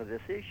 Glenn, with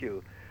this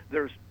issue.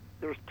 There's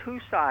two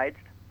sides.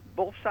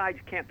 Both sides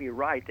can't be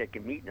right. They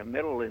can meet in the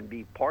middle and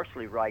be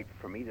partially right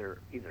from either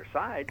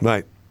side.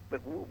 Right.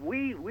 But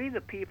we the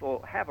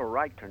people have a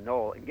right to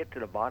know and get to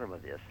the bottom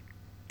of this.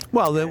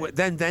 Well,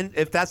 then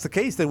if that's the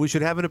case, then we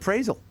should have an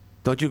appraisal.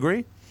 Don't you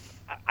agree?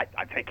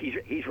 I think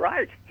he's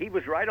right. He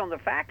was right on the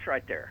facts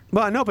right there.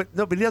 Well, no, but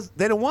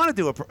they don't want to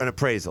do an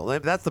appraisal.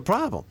 That's the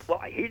problem.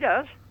 Well, he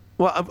does.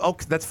 Well,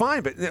 okay, that's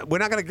fine, but we're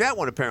not going to get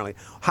one, apparently.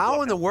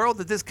 How in the world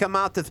did this come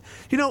out?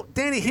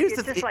 Danny, here's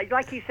it's just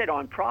like he said,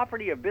 on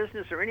property or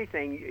business or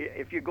anything,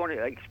 if you're going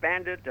to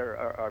expand it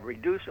or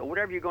reduce or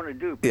whatever you're going to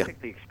do,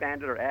 particularly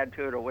expand it or add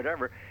to it or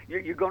whatever,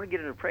 you're going to get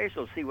an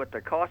appraisal to see what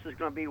the cost is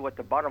going to be, what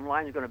the bottom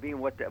line is going to be,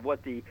 and what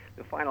the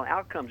final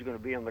outcome is going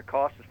to be on the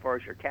cost as far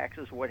as your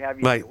taxes or what have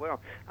you. Right. Well,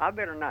 I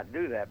better not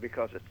do that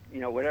because it's,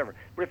 whatever.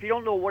 But if you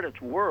don't know what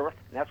it's worth,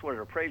 and that's what an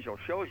appraisal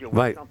shows you,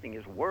 what something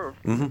is worth,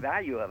 the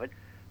value of it,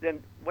 then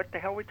what the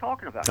hell are we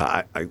talking about?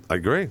 I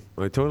agree.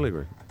 I totally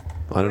agree.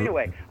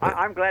 Anyway,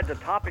 I'm glad the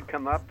topic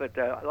come up, but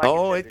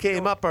it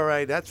came up all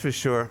right. That's for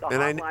sure. The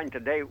hotline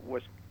today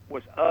was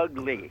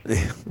ugly.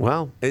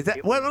 Well,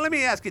 well, let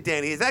me ask you,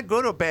 Danny, is that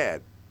good or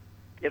bad?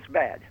 It's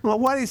bad. Well,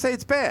 why do you say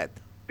it's bad?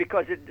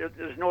 Because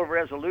there's no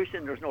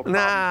resolution. There's no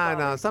problem.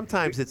 No.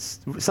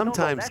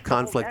 Sometimes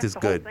conflict is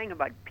good. That's the whole thing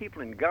about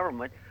people in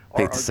government.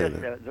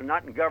 They're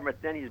not in government.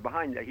 Then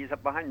he's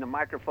up behind the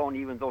microphone,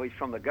 even though he's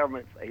from the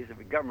government. He's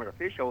a government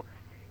official.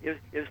 Is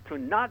to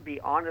not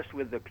be honest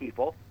with the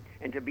people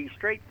and to be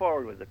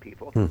straightforward with the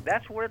people.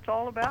 That's what it's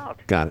all about.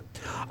 Got it.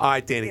 All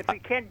right, Danny. If we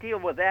can't deal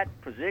with that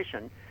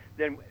position,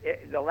 then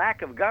the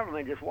lack of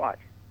government is what?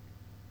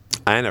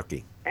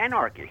 Anarchy.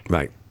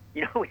 Right.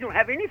 We don't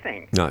have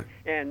anything. No.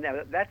 And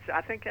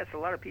I think that's a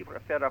lot of people are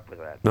fed up with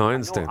that. No, I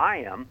understand. I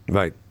am.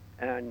 Right.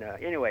 And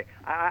anyway,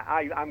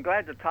 I'm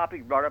glad the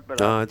topic brought up,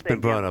 but it's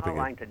been brought up again.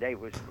 The hotline today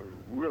was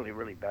really,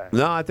 really bad.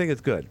 No, I think it's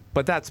good,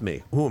 but that's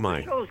me. Who am I?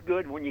 The show's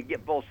good when you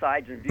get both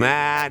sides and views.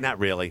 Nah, not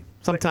really.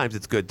 Sometimes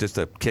it's good just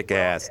to kick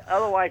ass.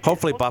 Otherwise,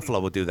 hopefully Buffalo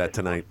will do that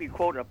tonight. We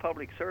quote a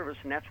public service,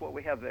 and that's what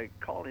we have the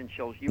call-in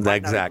shows. You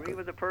might not agree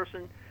with the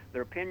person,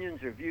 their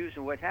opinions, their views,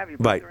 and what have you,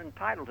 but they're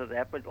entitled to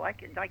that. But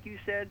like you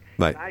said,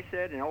 and I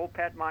said, and old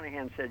Pat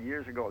Monahan said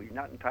years ago, you're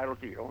not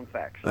entitled to your own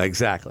facts.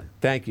 Exactly.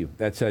 Thank you.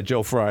 That's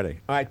Joe Friday.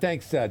 All right,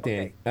 thanks, Danny.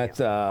 Okay.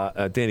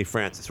 That's Danny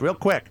Francis. Real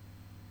quick.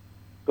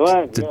 Go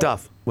ahead. To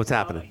Duff, what's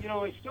happening?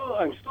 I'm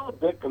still a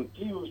bit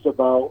confused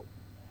about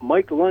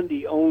Mike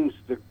Lundy owns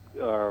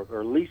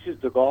or leases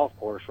the golf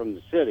course from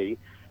the city.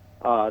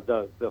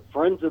 The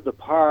Friends of the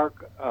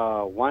Park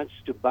wants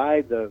to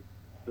buy the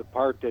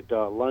part that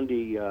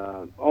Lundy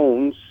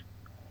owns.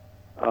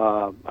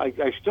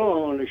 I still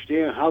don't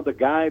understand how the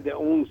guy that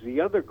owns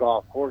the other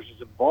golf course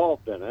is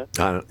involved in it.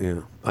 And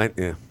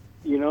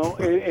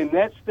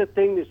that's the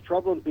thing that's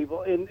troubling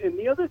people. And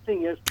the other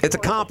thing is, it's a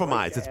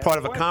compromise. It's part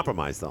of a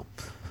compromise, though.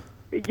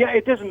 Yeah,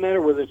 it doesn't matter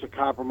whether it's a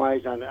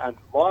compromise on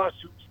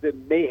lawsuits that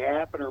may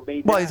happen or may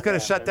not. Well, he's going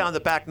to shut down the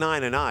back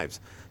 9 and Ives.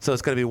 So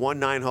it's going to be one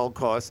 9-hole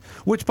course,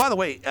 which, by the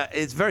way,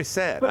 is very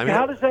sad. But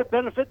how does that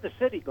benefit the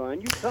city,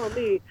 Glenn? You tell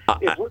me,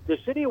 if the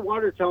city of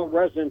Watertown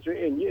residents,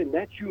 and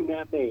that's you,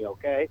 not me,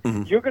 okay?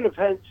 Mm-hmm. You're going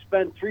to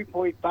spend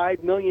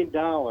 $3.5 million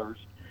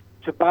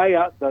to buy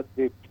out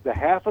the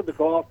half of the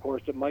golf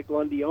course that Mike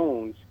Lundy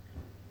owns.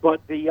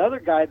 But the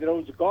other guy that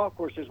owns the golf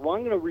course says, well,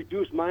 I'm going to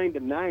reduce mine to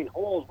 9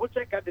 holes. What's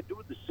that got to do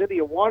with the city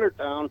of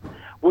Watertown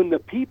when the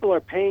people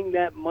are paying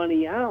that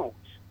money out?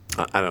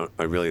 I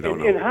really don't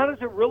know. And how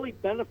does it really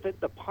benefit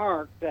the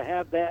park to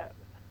have that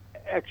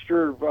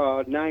extra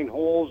 9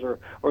 holes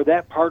or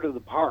that part of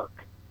the park?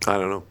 I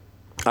don't know.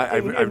 I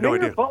have no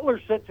idea. Mayor Butler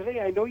said today,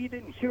 I know you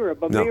didn't hear it,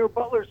 but Mayor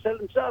Butler said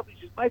himself, he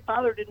says, my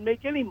father didn't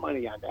make any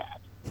money on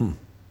that.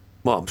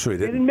 Well, I'm sure he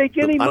didn't. They didn't make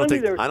any money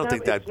there. I don't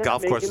think that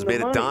golf course has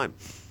made a dime.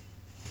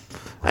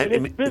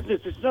 It's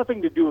business. It's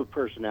nothing to do with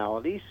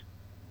personalities.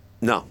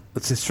 No,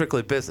 it's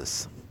strictly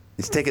business.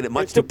 He's taking it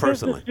much too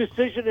personally. It's a business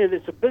decision, and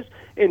it's a business.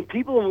 And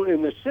people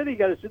in the city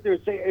got to sit there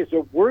and say, "Is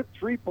it worth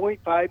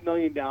 $3.5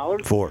 million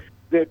for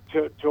that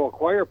to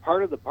acquire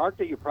part of the park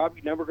that you're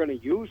probably never going to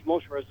use?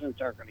 Most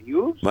residents aren't going to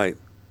use." Right.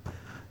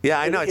 Yeah,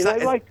 I know. And I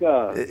like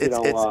golf is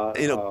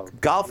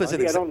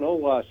an. I don't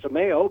know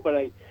Simao, but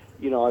I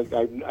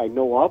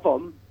know of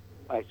them.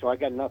 So I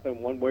got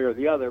nothing one way or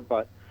the other.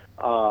 But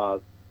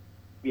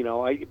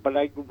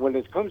when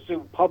it comes to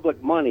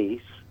public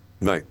monies,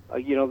 Right.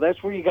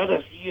 That's where you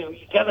gotta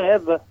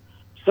have the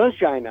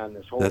sunshine on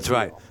this whole. That's deal,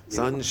 right.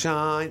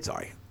 Sunshine.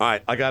 Sorry. All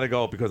right, I gotta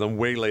go because I'm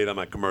way late on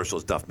my commercial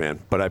stuff, man.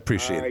 But I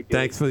appreciate All right, it.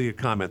 Thanks for your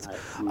comments.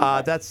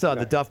 That's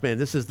the Duff Man.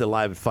 This is the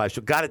Live at 5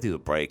 show. Got to do a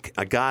break.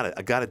 I got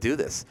to do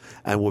this,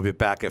 and we'll be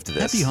back after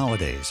this. Happy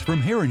holidays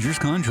from Herringer's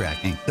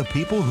Contracting, the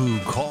people who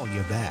call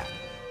you back.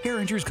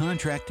 Herringer's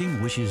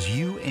Contracting wishes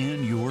you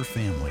and your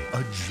family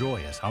a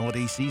joyous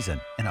holiday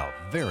season and a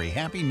very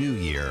happy new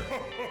year.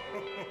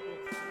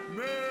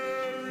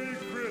 Merry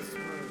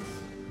Christmas.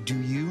 Do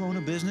you own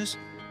a business?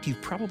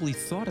 You've probably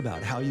thought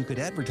about how you could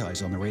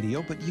advertise on the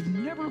radio, but you've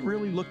never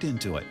really looked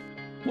into it.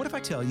 What if I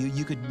tell you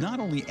you could not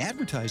only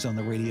advertise on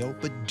the radio,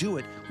 but do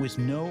it with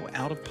no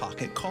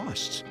out-of-pocket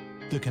costs?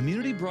 The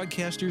Community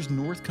Broadcasters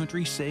North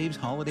Country Saves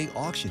Holiday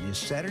Auction is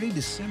Saturday,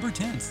 December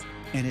 10th,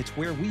 and it's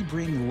where we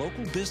bring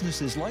local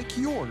businesses like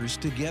yours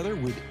together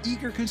with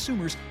eager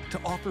consumers to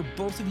offer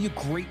both of you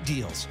great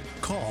deals.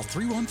 Call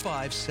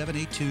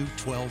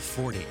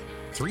 315-782-1240.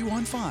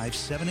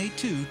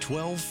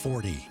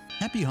 315-782-1240.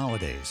 Happy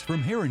holidays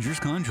from Herringer's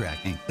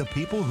Contracting, the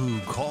people who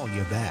call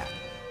you back.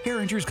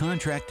 Herringer's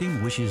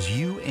Contracting wishes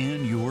you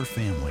and your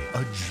family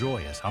a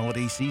joyous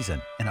holiday season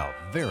and a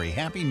very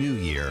happy new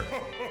year.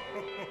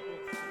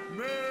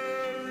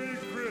 Merry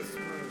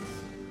Christmas.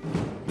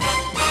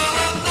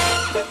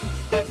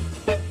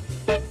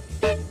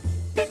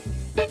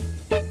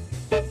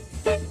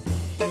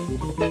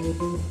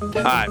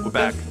 All right, we're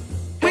back.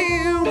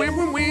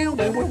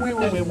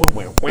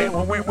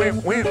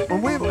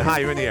 Hi,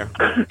 you're in the air.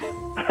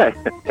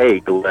 Hey,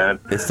 Glenn.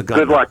 It's the gun.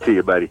 Good luck to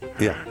you, buddy.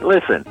 Yeah.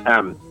 Listen,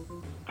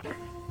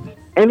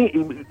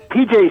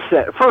 PJ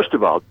said, first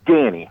of all,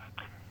 Danny,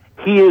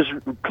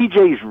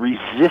 PJ's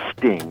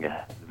resisting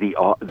the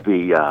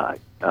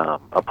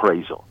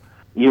appraisal.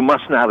 You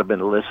must not have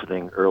been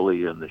listening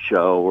early in the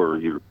show,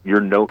 or your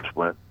notes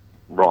went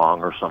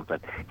wrong or something.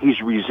 He's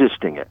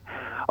resisting it.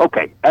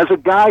 Okay, as a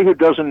guy who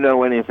doesn't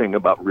know anything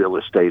about real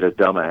estate, a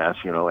dumbass,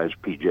 as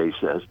PJ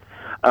says,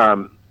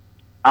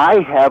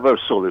 I have a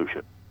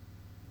solution.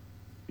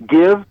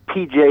 Give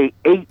PJ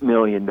 $8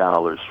 million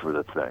for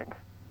the thing,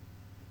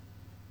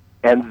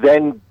 and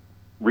then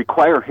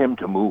require him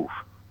to move.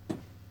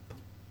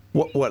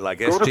 What like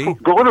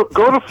SG? Go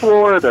to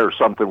Florida or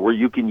something where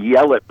you can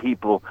yell at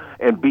people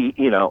and be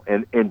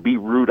and be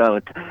rude on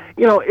it.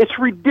 It's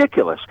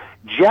ridiculous.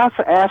 Jeff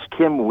asked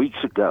him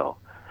weeks ago,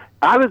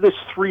 out of this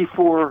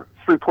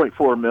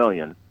 3.4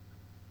 million,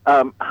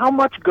 how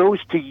much goes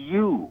to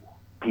you,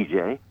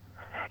 PJ?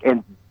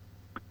 And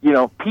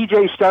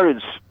PJ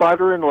started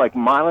sputtering like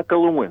Monica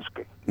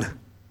Lewinsky.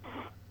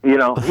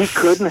 He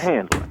couldn't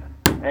handle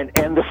it.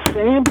 And the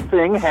same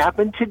thing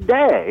happened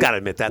today. Gotta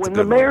admit, that's when a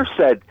good the mayor one.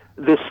 said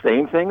the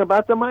same thing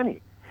about the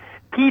money.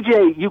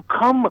 PJ, you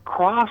come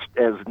across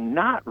as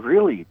not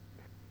really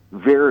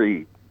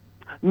very.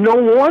 No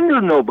wonder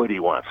nobody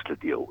wants to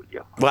deal with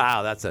you.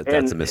 Wow, that's a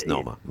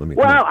misnomer.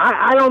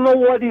 I don't know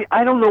what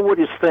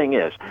his thing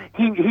is.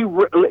 He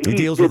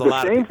deals did with a the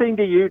lot of same thing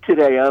to you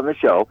today on the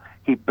show.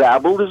 He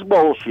babbled his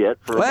bullshit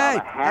for about a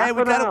half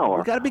an hour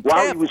we gotta be while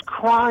careful. he was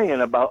crying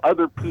about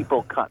other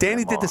people cutting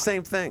Danny him did the off.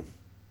 same thing.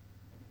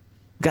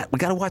 We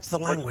got to watch the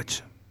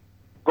language.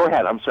 Go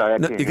ahead. I'm sorry.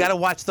 You got to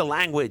watch the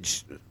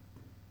language.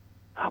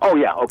 Oh,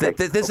 yeah. Okay.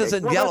 This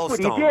isn't Yellowstone. That's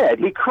Yellowstone. what he did.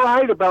 He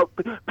cried about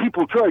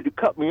people tried to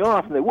cut me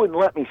off and they wouldn't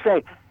let me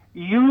say.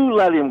 You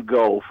let him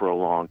go for a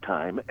long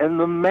time, and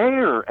the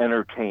mayor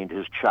entertained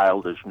his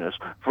childishness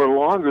for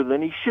longer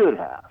than he should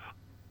have.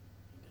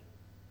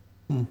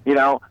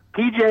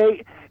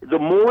 PJ, the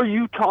more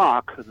you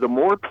talk, the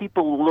more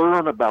people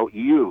learn about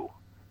you,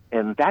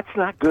 and that's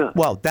not good.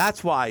 Well,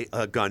 that's why,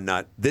 Gun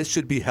Nut, this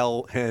should be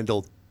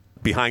handled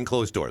behind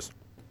closed doors.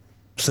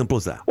 Simple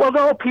as that. Well,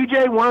 no,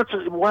 PJ wants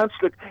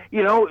to.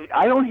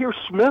 I don't hear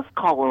Smith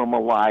calling him a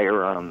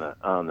liar on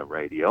the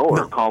radio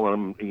or calling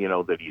him,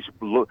 that he's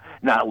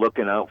not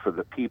looking out for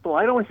the people.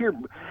 I don't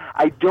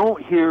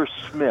hear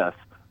Smith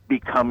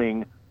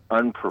becoming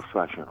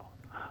unprofessional.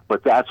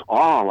 But that's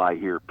all I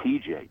hear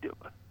PJ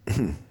doing.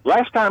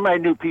 Last time I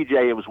knew PJ,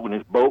 it was when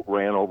his boat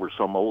ran over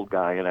some old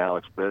guy in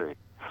Alex Bay.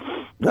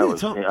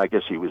 I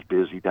guess he was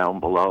busy down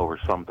below or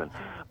something.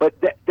 But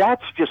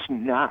that's just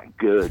not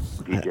good,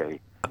 PJ.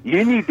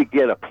 You need to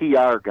get a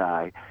PR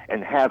guy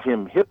and have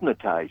him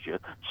hypnotize you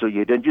so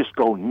you don't just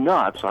go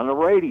nuts on the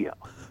radio.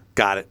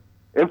 Got it.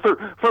 And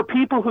for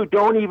people who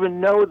don't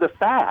even know the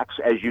facts,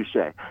 as you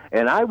say,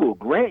 and I will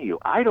grant you,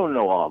 I don't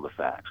know all the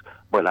facts,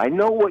 but I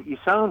know what you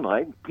sound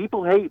like.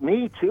 People hate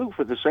me, too,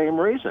 for the same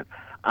reason.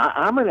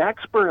 I'm an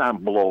expert on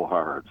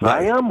blowhards.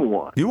 Right. I am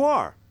one. You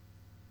are.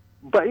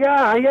 But,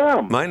 yeah, I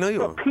am. I know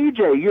you are.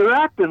 PJ, you're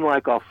acting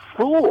like a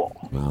fool.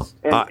 Well,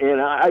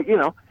 and I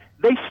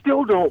they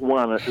still don't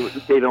want to.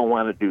 They don't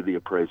want to do the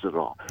appraisal at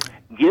all.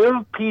 give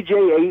PJ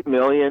 $8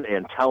 million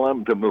and tell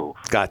him to move.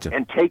 Gotcha.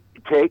 And take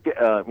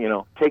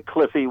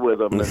Cliffy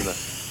with him and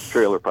the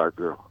trailer park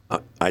girl.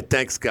 All right,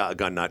 thanks,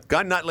 Gun Nut.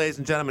 Gun Nut, ladies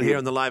and gentlemen, here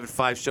on the Live at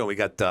 5 show. We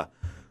got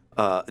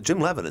Jim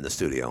Leven in the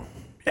studio.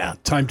 Yeah,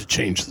 time to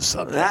change the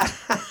subject.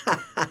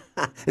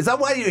 Is that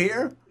why you're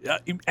here?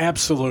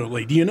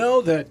 Absolutely. Do you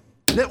know that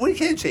we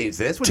can't change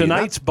this?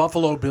 Tonight's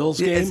Buffalo Bills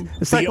game,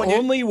 it's like the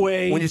only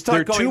way... When you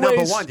start going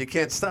number one, you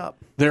can't stop.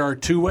 There are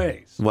two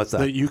ways. What's that?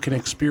 That you can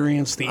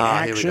experience the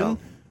action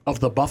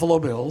of the Buffalo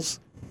Bills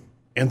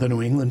and the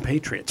New England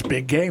Patriots.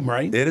 Big game,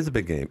 right? It is a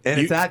big game.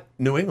 And it's at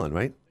New England,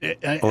 right?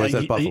 Or is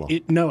that Buffalo?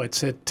 No,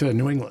 it's at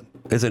New England.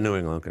 Is it New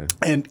England? Okay.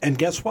 And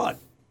guess what?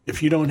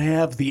 If you don't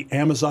have the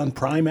Amazon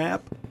Prime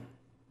app,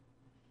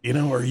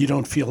 or you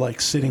don't feel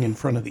like sitting in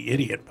front of the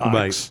idiot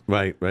box.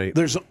 Right.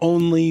 There's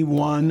only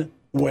one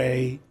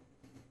way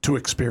to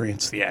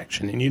experience the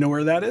action. And you know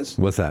where that is?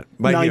 What's that?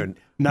 Right here.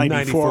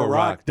 94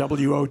 Rock,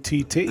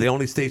 WOTT. The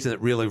only station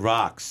that really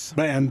rocks.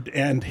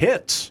 And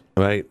hits.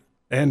 Right.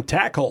 And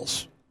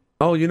tackles.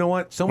 Oh, you know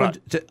what?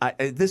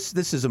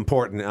 This is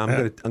important.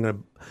 I'm gonna.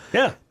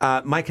 Yeah.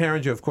 Mike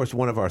Herringer, of course,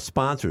 one of our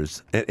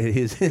sponsors.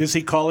 Is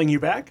he calling you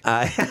back?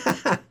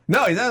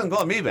 No, he doesn't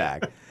call me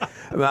back.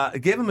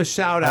 Give him a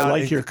shout out. I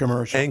like your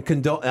commercial.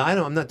 And I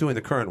know I'm not doing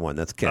the current one.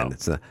 That's Ken.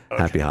 It's a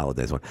Happy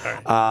Holidays one.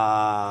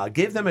 Right.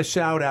 Give them a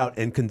shout out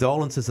and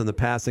condolences on the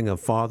passing of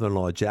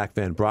father-in-law Jack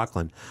Van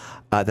Brocklin.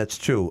 That's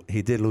true.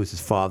 He did lose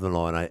his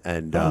father-in-law,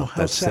 and how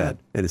that's sad.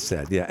 It is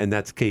sad. Yeah, and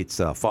that's Kate's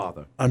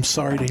father. I'm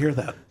sorry to hear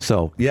that.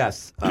 So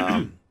yes.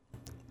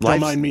 Don't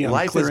mind me. I'm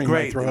life is clearing my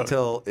great throat.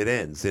 until it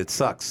ends. It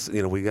sucks.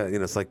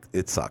 It's like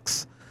it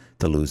sucks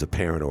to lose a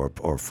parent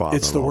or father.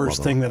 It's the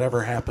worst thing that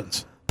ever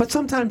happens. But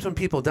sometimes when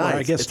people die,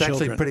 I guess it's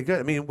actually pretty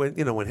good. I mean,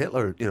 when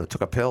Hitler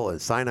took a pill, a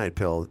cyanide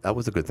pill, that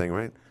was a good thing,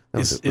 right?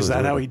 Is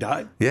that how he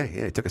died? Yeah,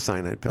 he took a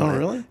cyanide pill. Oh,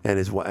 really? And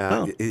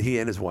he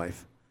and his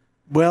wife.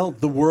 Well,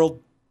 the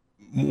world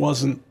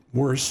wasn't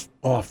worse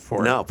off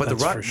for it. No, but the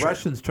sure.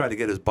 Russians tried to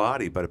get his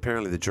body, but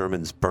apparently the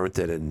Germans burnt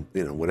it and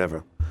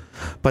whatever.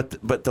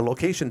 But the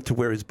location to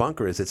where his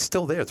bunker is, it's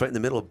still there. It's right in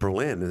the middle of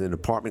Berlin in an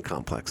apartment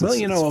complex. Well,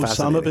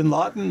 Osama bin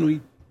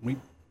Laden, we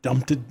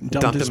dumped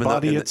his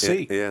body at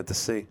sea. Yeah, at the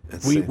sea.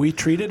 We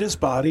treated his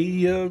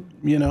body, the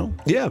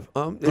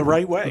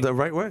right way. The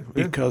right way.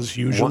 Yeah. Because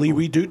usually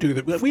we do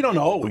that. We don't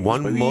always.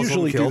 One but we Muslim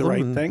usually do killed the right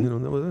him,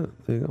 thing. That was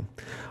it. There you go.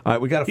 All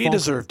right, we got a phone. He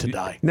deserved to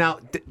die. Now,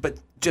 but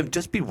Jim,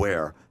 just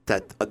beware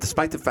that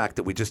despite the fact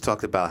that we just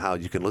talked about how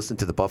you can listen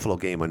to the Buffalo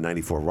game on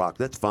 94 Rock,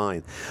 that's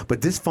fine.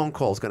 But this phone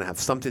call is going to have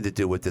something to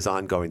do with this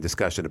ongoing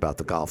discussion about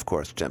the golf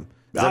course, Jim.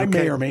 I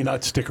may or may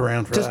not stick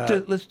around for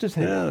that. Let's just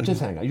hang out. Just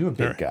hang out. You're a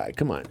big guy.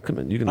 Come on.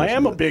 You can. I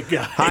am a big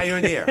guy. Hi, you're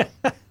in the air.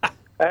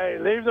 Hey,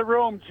 leave the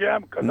room,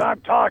 Jim, because I'm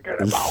talking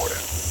about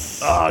it.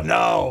 Oh,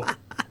 no.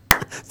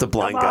 The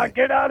blind Come guy. on,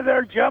 get out of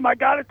there, Jim. I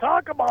got to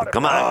talk about it.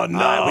 Come on. Oh,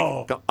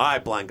 no. All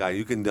right, blind guy.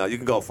 You can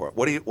go for it.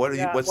 What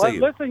say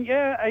you? Listen,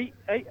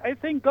 I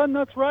think Gun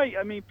Nut's right.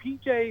 I mean,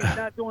 PJ is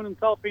not doing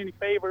himself any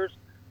favors.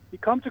 He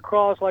comes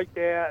across like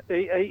that.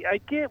 I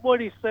get what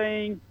he's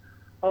saying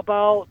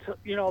about,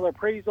 the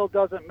appraisal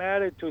doesn't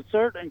matter to a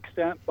certain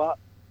extent, but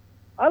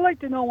I'd like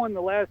to know when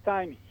the last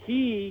time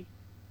he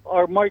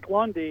or Mike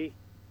Lundy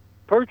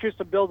purchased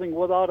a building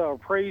without an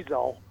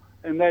appraisal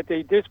and that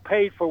they just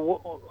paid for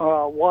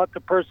what the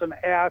person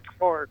asked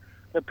for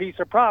the piece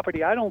of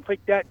property. I don't think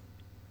that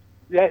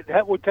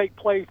would take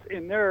place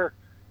in their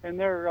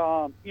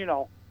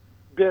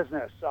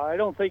business. I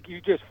don't think you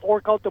just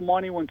fork out the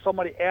money when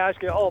somebody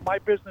asks you, oh, my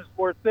business is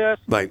worth this,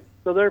 right?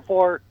 So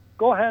therefore,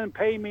 go ahead and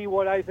pay me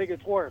what I think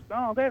it's worth.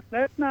 No,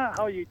 that's not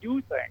how you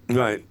do things.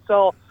 Right.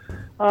 So,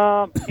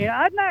 and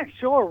I'm not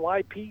sure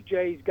why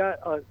PJ's got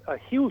a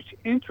huge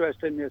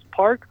interest in this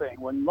park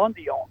thing when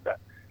Lundy owned it.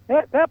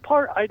 That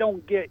part I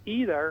don't get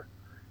either.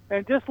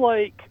 And just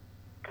like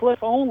Cliff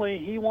Only,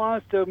 he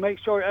wants to make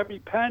sure every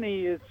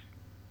penny is,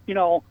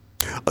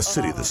 a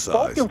city this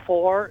size spoken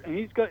for, and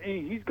he's got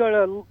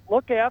to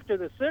look after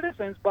the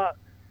citizens. But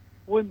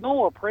with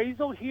no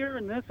appraisal here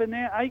and this and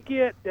that, I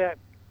get that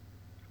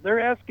they're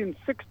asking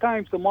 6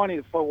 times the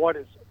money for what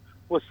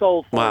was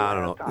sold for. Well, I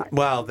don't know.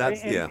 Well,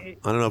 that's I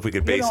don't know if we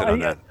could base it on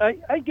that.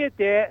 I get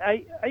that.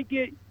 I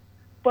get,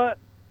 but.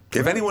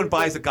 If anyone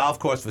buys a golf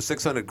course for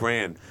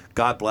 $600,000,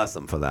 God bless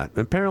them for that.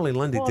 Apparently,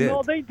 Lundy did.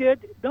 No, they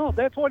did. No,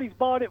 that's what he's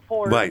bought it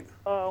for. Right.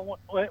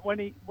 When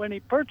he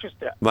purchased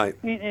it. Right.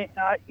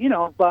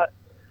 But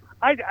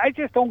I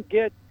just don't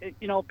get.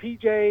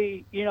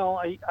 PJ.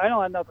 I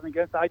don't have nothing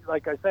against.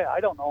 Like I say,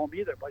 I don't know him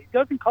either, but he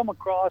doesn't come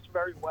across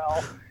very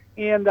well.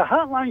 And the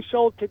Hotline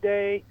show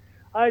today,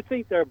 I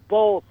think they're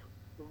both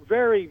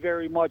very,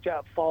 very much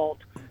at fault.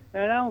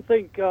 And I don't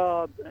think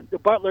the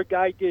Butler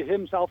guy did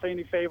himself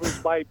any favors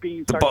by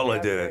being sarcastic. Butler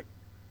did it.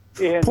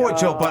 And, Poor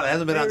Joe Butler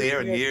hasn't been on the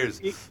air in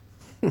years.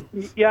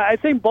 Yeah, I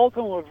think both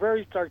of them were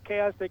very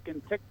sarcastic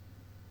and ticked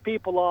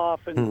people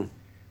off.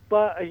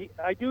 But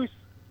I do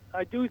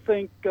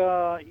think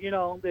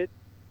that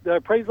the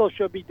appraisal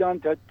should be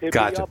done to be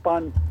up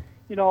on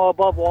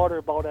above water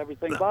about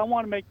everything. But I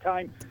want to make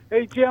time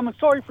Hey, Jim, I'm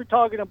sorry for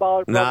talking about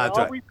it, but Nah, it's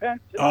I'll all right.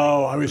 repent.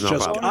 Oh, I was No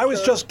just problem. I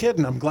was just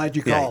kidding. I'm glad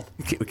you called.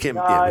 We can't,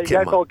 That's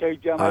okay,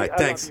 Jim. All right, I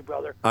thanks. love you,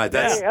 brother. All right,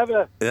 that's. Hey, have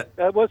a.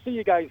 Yeah. We'll see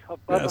you guys.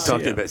 Bye-bye.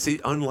 Talk to you about. See,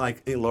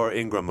 unlike Laura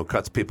Ingraham, who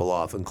cuts people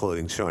off,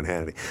 including Sean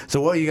Hannity.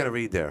 So, what are you going to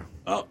read there?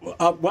 Well,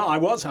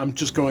 I'm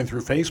just going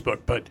through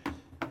Facebook, but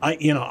I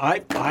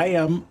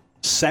am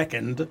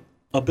second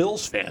a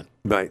Bills fan.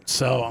 Right.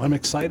 So I'm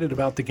excited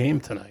about the game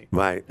tonight.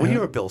 Right. Well,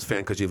 you're a Bills fan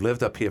because you've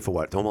lived up here for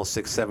what, almost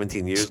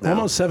 17 years now?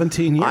 Almost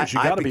 17 years.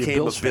 You got to be a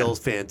Bills fan. I became a Bills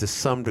fan to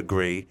some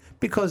degree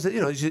because,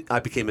 I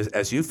became an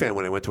SU fan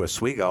when I went to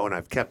Oswego, and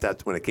I've kept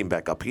that when I came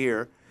back up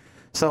here.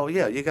 So,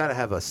 yeah, you got to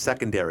have a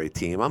secondary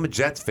team. I'm a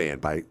Jets fan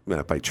by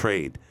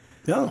trade.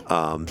 Yeah.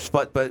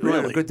 But we're in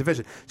Really? a good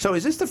division. So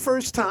is this the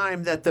first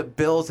time that the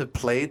Bills have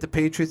played the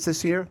Patriots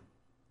this year?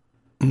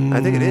 I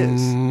think it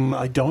is.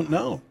 I don't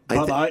know.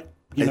 But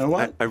you know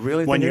what? I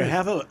really when think you it is.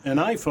 have an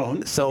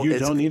iPhone, So you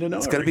don't need to know.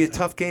 It's going to be a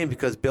tough game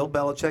because Bill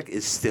Belichick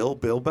is still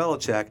Bill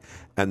Belichick,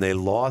 and they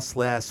lost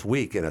last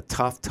week in a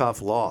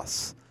tough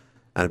loss.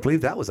 And I believe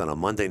that was on a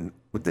Monday.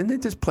 Didn't they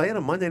just play it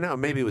on Monday night? Or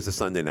maybe it was a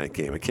Sunday night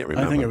game. I can't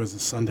remember. I think it was a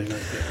Sunday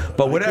night game.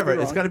 But whatever,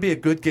 it's going to be a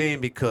good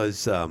game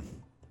because, again,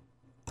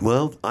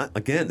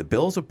 the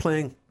Bills are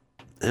playing.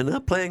 They're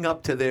not playing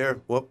up to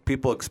what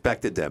people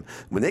expected them.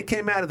 When they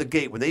came out of the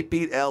gate, when they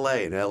beat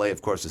L.A., and L.A.,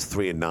 of course, is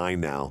 3-9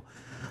 now.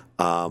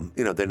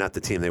 They're not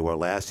the team they were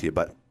last year,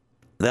 but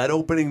that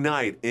opening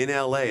night in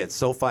L.A. at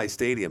SoFi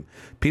Stadium,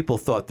 people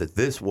thought that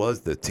this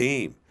was the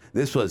team.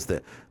 This was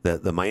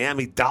the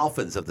Miami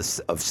Dolphins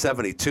of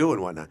 72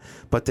 and whatnot.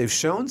 But they've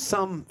shown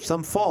some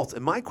faults.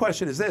 And my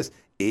question is this: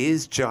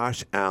 is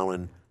Josh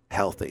Allen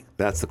healthy?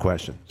 That's the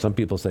question. Some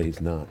people say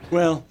he's not.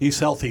 Well, he's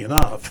healthy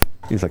enough.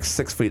 He's like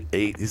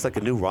 6'8". He's like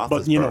a new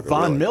Roethlisberger. But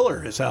Von really.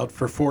 Miller is out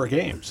for 4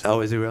 games. Oh,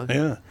 is he really?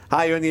 Yeah.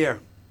 Hi, you're in the air.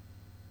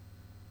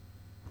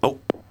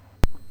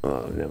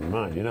 Oh, never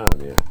mind. You're not in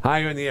the air. Hi,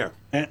 you're in the air.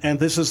 And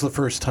this is the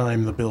first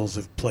time the Bills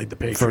have played the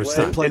Patriots. First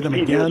They time. played them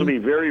This again. will be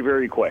very,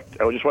 very quick.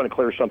 I just want to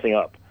clear something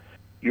up.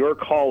 Your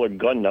caller,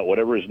 Gunnut,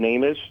 whatever his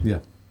name is, Yeah.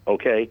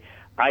 okay,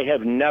 I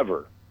have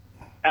never,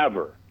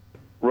 ever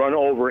run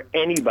over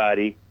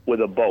anybody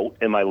with a boat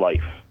in my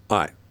life. All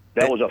right.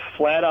 That was a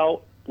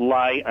flat-out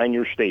lie on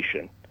your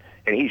station,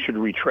 and he should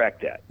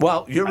retract that.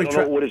 Well, you're I don't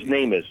know what his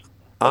name is.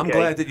 I'm okay?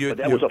 glad that you. But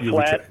that was a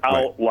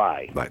flat-out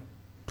lie. Right.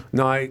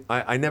 No,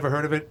 I never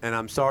heard of it, and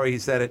I'm sorry he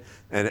said it.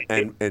 And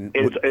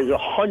It's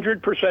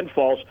 100%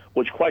 false,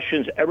 which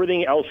questions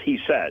everything else he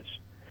says.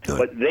 Good.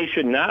 But they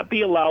should not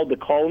be allowed to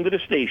call into the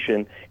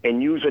station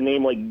and use a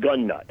name like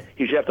Gunnut.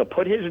 He should have to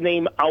put his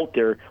name out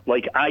there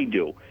like I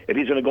do. If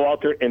he's going to go out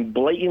there and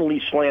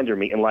blatantly slander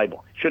me and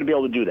libel, shouldn't be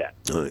able to do that.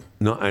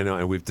 No, I know,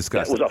 and we've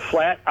discussed That was a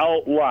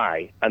flat-out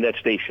lie on that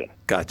station.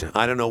 Gotcha.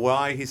 I don't know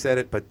why he said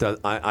it, but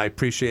I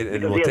appreciate it,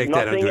 and Because we'll take he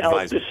that has under nothing else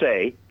advisement. to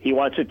say. He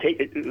wants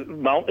to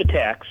mount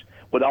attacks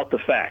without the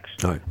facts.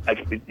 All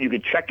right. You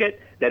could check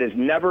it. That has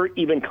never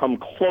even come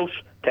close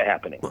to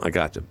happening. I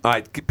got you. All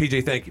right,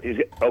 PJ, thank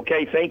you.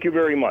 Okay, thank you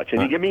very much. If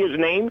you give me his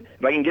name,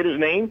 if I can get his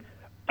name,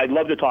 I'd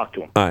love to talk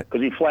to him. All right.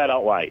 Because he flat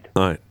out lied.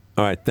 All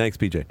right. Thanks,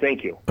 PJ.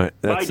 Thank you. All right.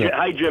 That's,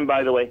 Hi, Jim,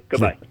 by the way.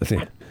 Goodbye.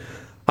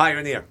 Hi, you're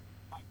in the air.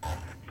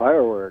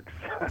 Fireworks.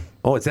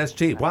 Oh, it's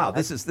SG. Wow,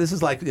 this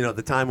is like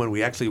the time when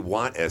we actually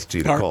want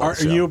SG to call. Are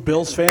the show. you a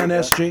Bills fan,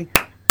 SG?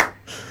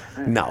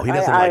 No, he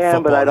doesn't I like am,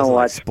 football. but I He don't doesn't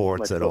like watch sports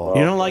much at all.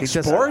 football. You don't like He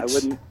just-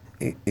 sports?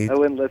 I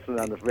wouldn't listen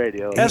on the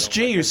radio.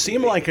 SG, you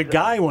seem like a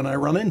guy when I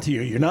run into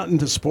you. You're not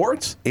into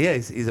sports? Yeah,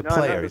 he's a No, I'm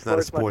player. He's not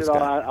a sports sports much at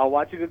guy. all. I'll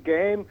watch a good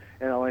game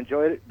and I'll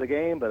enjoy the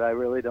game, but I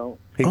really don't.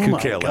 He Oh could my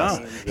care less.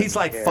 God. He's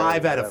like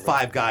 5 out of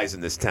 5 guys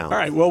in this town. All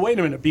right, well, wait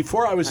a minute.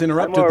 Before I was I'm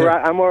interrupted more, there.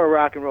 I'm more a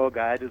rock and roll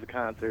guy. I do the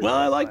concerts. Well,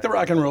 I like the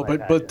rock and roll,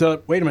 but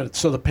wait a minute.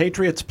 So the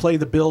Patriots play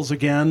the Bills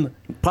again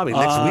Probably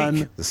next on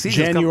week. The season's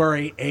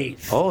January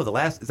 8th. Oh,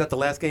 is that the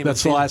last game? That's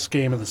of the season? last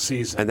game of the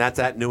season. And that's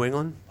at New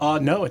England?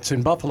 No, it's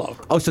in Buffalo.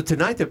 Oh, so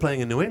tonight they're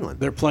playing in New England.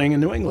 They're playing in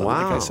New England,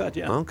 Wow. like I said,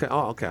 yeah. Okay.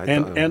 Oh, okay.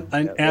 And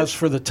as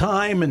for the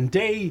time and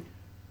day,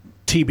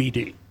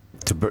 TBD.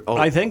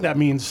 I think that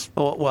means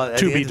at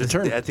to the be end of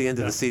determined. At the end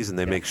of the season,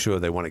 they make sure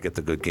they want to get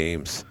the good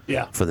games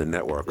for the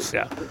networks.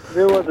 Yeah.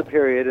 There was a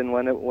period in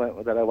when it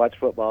went that I watched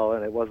football,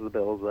 and it was the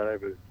Bills that I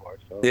rooted for.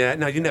 So. Yeah,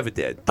 no, you never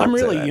did. I'm Don't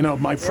say really, that.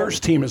 my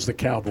first team is the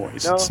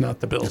Cowboys. No. It's not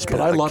the Bills,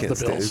 but I love the can't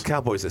stand it. Bills. The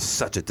Cowboys are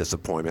such a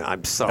disappointment.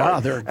 I'm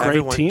sorry. They're a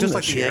great team just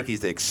like this the year. Yankees.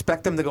 They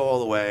expect them to go all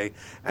the way,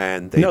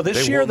 and they,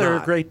 this they year will they're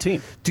not. a great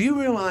team. Do you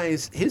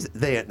realize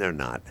they're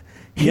not?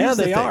 Yeah, Here's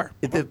the they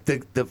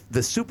thing. are.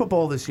 The Super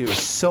Bowl this year is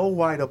so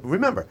wide open.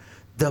 Remember,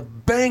 the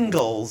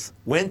Bengals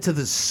went to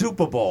the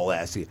Super Bowl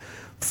last year.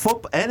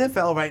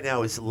 NFL right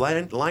now is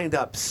lined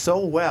up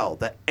so well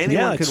that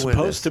anyone it's can win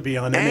supposed this. to be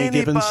on any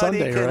given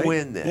Sunday, Anybody can right?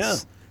 win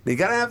this. Yeah. You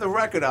got to have the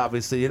record,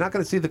 obviously. You're not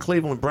going to see the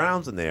Cleveland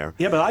Browns in there.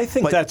 Yeah, but I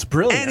think that's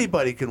brilliant.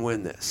 Anybody can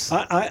win this.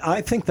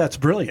 I think that's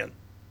brilliant Well,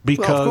 of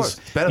because course.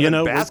 It's better than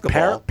with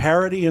basketball.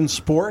 parity in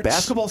sports.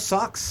 Basketball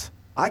sucks.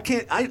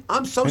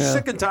 I'm so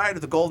sick and tired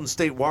of the Golden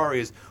State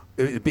Warriors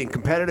being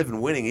competitive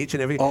and winning each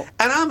and every. And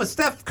I'm a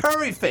Steph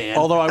Curry fan.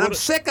 Although I'm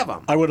sick of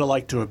him. I would have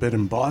liked to have been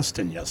in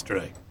Boston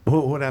yesterday.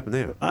 What happened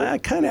there? I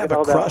kind of have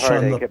a crush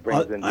on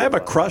the. I have a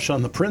crush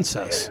on the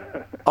princess.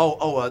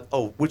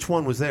 Which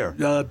one was there?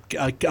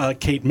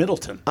 Kate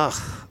Middleton.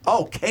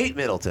 Kate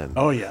Middleton.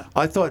 Oh yeah.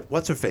 I thought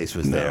what's her face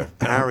was there.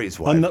 Harry's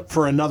wife.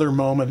 For another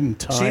moment in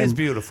time. She is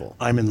beautiful.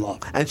 I'm in love.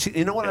 And she,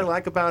 you know what I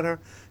like about her?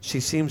 She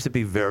seems to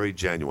be very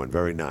genuine,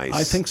 very nice.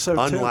 I think so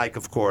too. Unlike,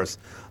 of course,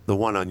 the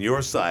one on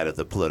your side of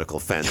the political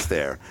fence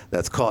there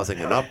that's causing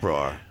an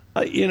uproar.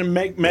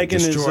 Megan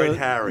destroyed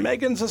Harry.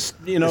 Megan's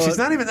she's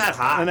not even that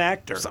hot. An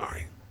actor.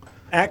 Sorry.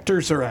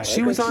 Actors are actors.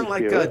 She was on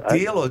like a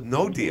Deal or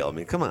No Deal. I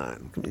mean, come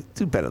on.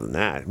 Do better than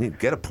that. I mean,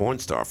 get a porn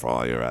star for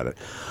all you're at it.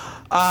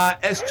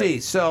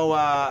 SG, so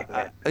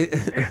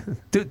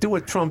do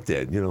what Trump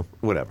did,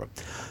 whatever.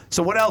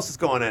 So what else is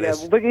going on? Yeah,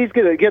 but he's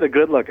going to get a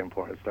good-looking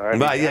porn star.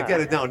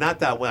 Get it. No, not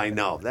that way. I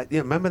know.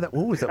 Remember that?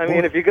 What was that? I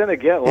mean, if you're going to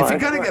get one. If you're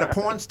going to get a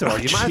porn star,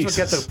 you might as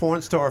well get the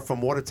porn star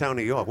from Watertown,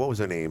 New York. What was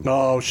her name?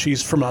 Oh,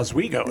 she's from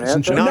Oswego,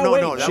 isn't she? No, that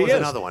was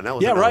another one. That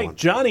was another right. one.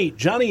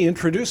 Johnny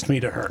introduced me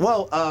to her.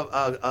 Well,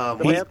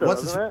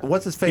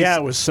 what's his face? Yeah,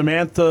 it was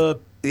Samantha.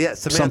 Yeah,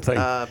 something.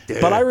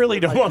 But I really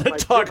don't want to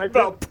talk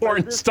about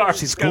porn stars.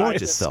 She's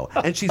gorgeous, though,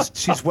 and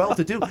she's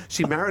well-to-do.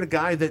 She married a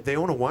guy that they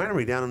own a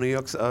winery down in New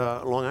York's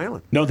Long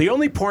Island. No, the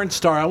only porn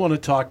star I want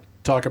to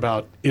talk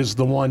about is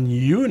the one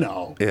you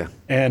know. Yeah.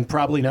 And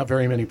probably not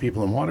very many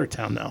people in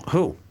Watertown know.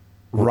 Who?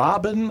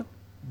 Robin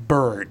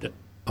Bird.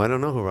 I don't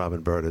know who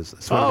Robin Bird is.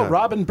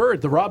 Robin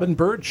Bird. The Robin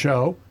Bird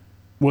Show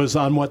was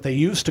on what they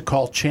used to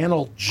call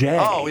Channel J.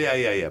 Oh,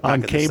 yeah.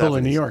 On cable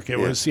in New York. It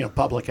was,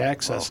 public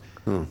access.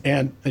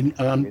 And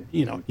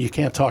you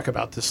can't talk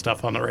about this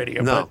stuff on the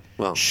radio. No.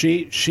 But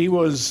she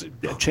was,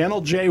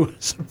 Channel J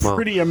was a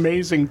pretty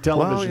amazing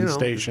television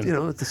station.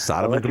 It's the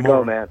Sodom and Gomorrah.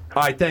 Go, man.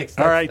 All right, thanks.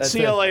 All right,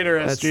 see you later,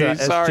 SG.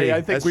 Sorry,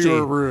 I think we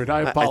were rude.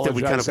 I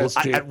apologize,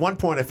 SG. At one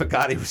point, I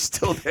forgot he was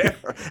still there,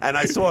 and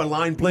I saw a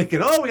line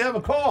blinking. Oh, we have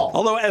a call.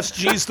 Although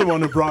SG's the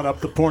one who brought up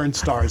the porn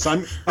stars.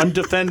 I'm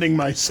defending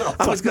myself.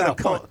 I was going to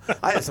call.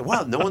 I said,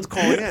 wow, no one's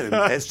calling in. And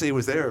SG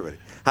was there already.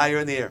 Hi,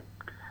 you're in the air.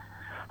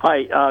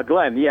 Hi,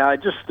 Glenn. Yeah, I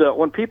just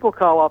when people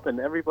call up and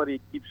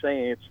everybody keeps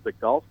saying it's the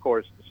golf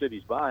course the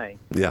city's buying.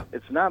 Yeah.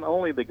 It's not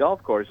only the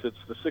golf course; it's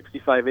the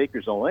 65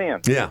 acres of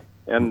land. Yeah.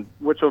 And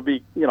which will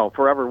be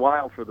forever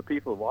wild for the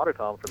people of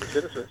Watertown, for the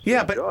citizens.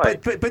 Yeah,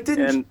 but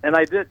didn't and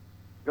I did.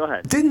 Go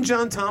ahead. Didn't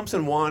John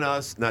Thompson want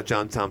us, not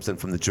John Thompson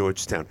from the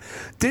Georgetown,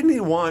 didn't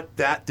he want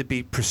that to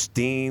be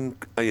pristine,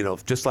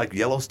 just like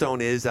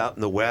Yellowstone is out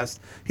in the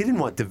West? He didn't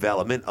want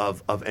development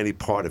of any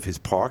part of his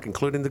park,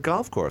 including the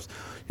golf course.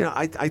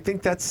 I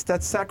think that's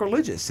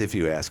sacrilegious, if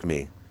you ask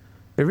me.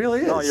 It really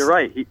is. No, you're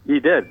right. He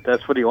did.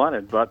 That's what he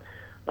wanted. But,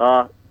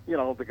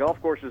 the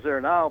golf course is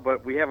there now,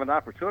 but we have an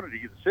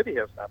opportunity, the city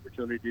has an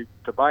opportunity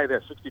to buy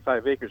that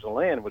 65 acres of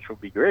land, which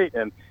would be great.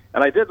 And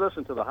I did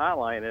listen to the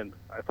hotline, and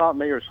I thought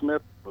Mayor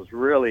Smith was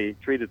really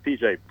treated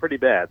PJ pretty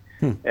bad.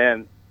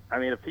 And, I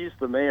mean, if he's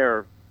the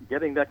mayor,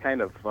 getting that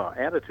kind of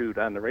attitude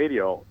on the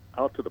radio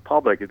out to the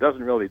public, it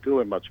doesn't really do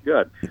him much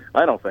good,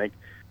 I don't think.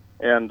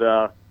 And,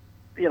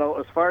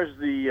 as far as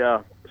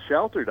the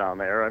shelter down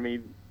there, I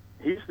mean,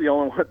 he's the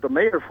only one. The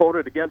mayor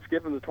voted against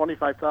giving the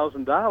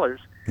 $25,000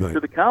 to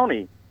the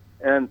county.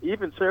 And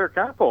even Sarah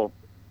Capo,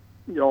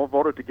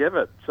 voted to give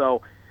it.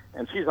 So,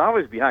 and she's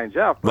always behind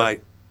Jeff. But,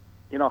 right.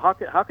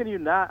 How can you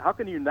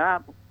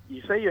not?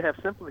 You say you have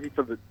sympathy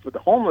for the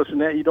homeless, and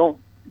that you don't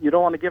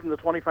want to give them the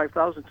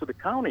 $25,000 to the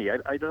county.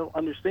 I don't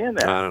understand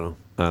that. I don't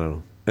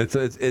know.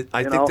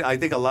 I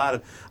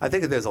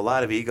think there's a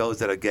lot of egos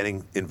that are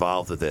getting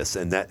involved with this,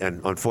 and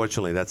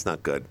unfortunately that's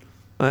not good.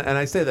 And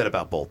I say that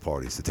about both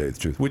parties, to tell you the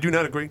truth. Would you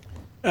not agree?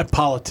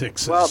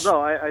 Politics. Well, no,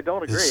 I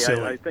don't agree.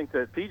 I think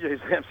that PJ's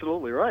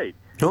absolutely right.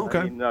 Okay.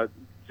 I mean,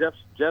 Jeff's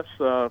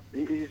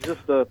he's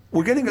just a.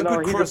 We're getting a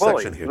good cross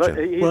section here,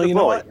 Jim. He's a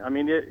bully. I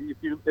mean, if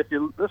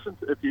you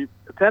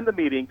attend the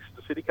meetings,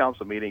 the city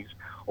council meetings,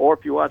 or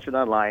if you watch it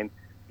online,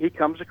 he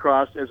comes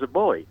across as a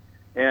bully.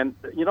 And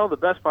the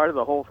best part of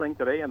the whole thing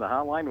today in the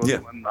hotline was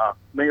when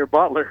Mayor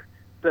Butler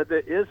said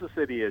that is a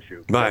city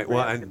issue. Right.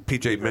 Well, and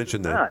PJ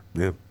mentioned that.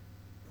 Yeah.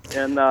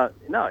 And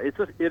no, it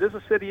is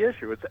a city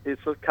issue.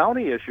 It's a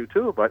county issue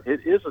too, but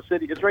it is a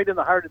city. It's right in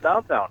the heart of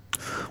downtown.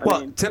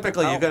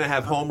 Typically you're going to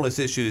have homeless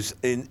issues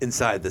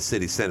inside the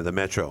city center, the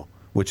metro,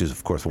 which is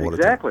of course Watertown.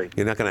 Exactly.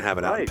 You're not going to have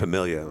it out in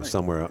Pamelia or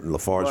somewhere out in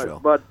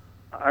LaFargeville. But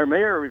our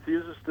mayor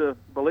refuses to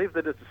believe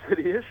that it's a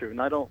city issue, and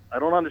I don't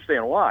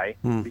understand why.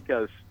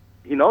 Because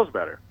he knows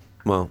better.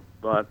 Well,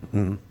 but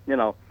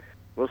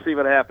we'll see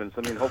what happens.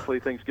 I mean, hopefully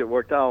things get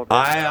worked out.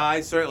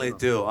 I certainly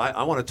do.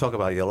 I want to talk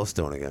about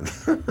Yellowstone again.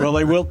 Well,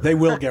 they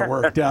will get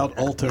worked out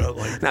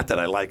ultimately. Not that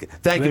I like it.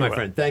 Thank you, my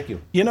friend. Thank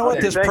you. You know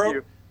what?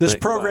 This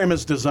program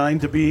is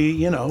designed to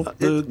be,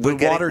 the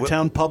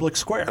Watertown Public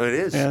Square. It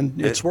is, and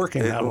it's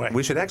working that way.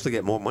 We should actually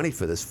get more money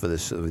for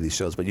these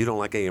shows, but you don't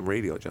like AM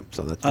radio, Jim.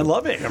 So that's. I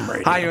love AM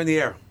radio. Hi, you're in the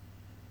air.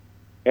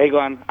 Hey,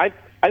 Glenn. I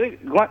think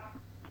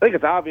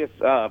it's obvious.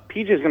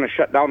 PJ's going to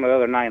shut down the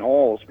other 9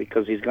 holes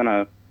because he's going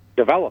to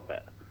develop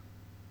it.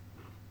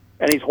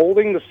 And he's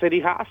holding the city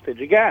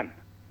hostage again.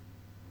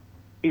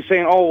 He's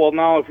saying, oh, well,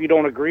 now if you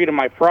don't agree to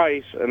my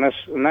price and this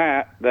and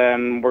that,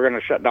 then we're going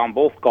to shut down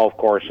both golf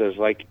courses.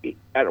 Like,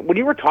 when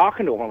you were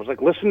talking to him, I was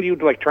like, listen to you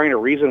like trying to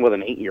reason with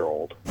an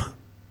 8-year-old.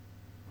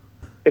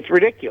 It's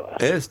ridiculous.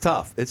 It is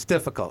tough. It's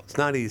difficult. It's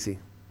not easy.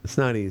 It's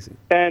not easy.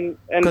 And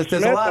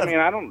Smith, I mean,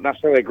 I don't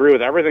necessarily agree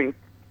with everything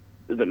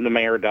that the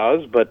mayor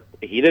does, but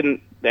he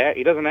doesn't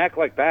act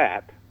like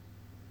that.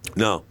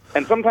 No.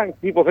 And sometimes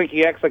people think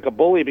he acts like a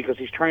bully because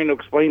he's trying to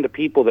explain to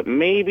people that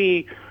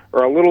maybe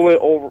are a little bit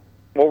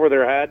over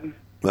their head,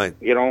 right?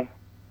 You know,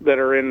 that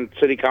are in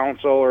city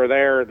council or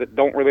there that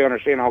don't really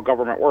understand how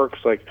government works.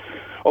 Like,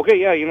 okay,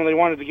 yeah, you know, they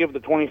wanted to give the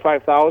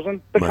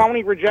 $25,000. The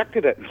county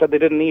rejected it and said they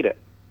didn't need it.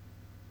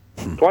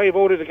 That's why you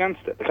voted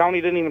against it. The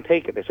county didn't even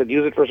take it. They said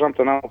use it for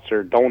something else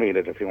or donate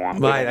it if you want.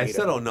 Right. I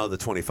still don't know the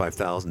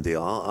 $25,000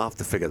 deal. I'll have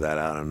to figure that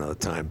out another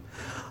time.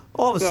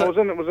 All of a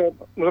sudden, it was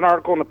an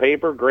article in the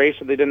paper. Gray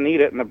said they didn't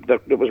need it, and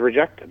it was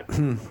rejected.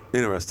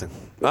 Interesting.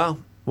 Well.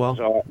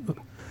 So,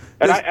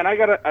 and I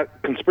got a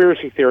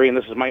conspiracy theory, and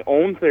this is my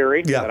own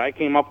theory that I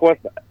came up with.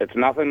 It's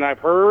nothing I've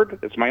heard.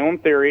 It's my own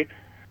theory.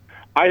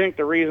 I think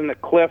the reason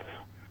that Cliff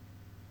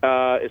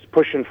is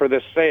pushing for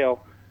this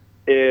sale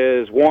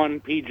is, one,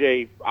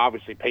 PJ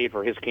obviously paid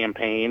for his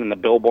campaign and the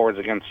billboards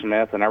against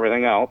Smith and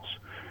everything else.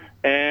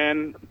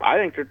 And I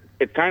think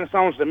it kind of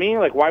sounds to me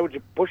like, why would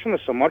you push him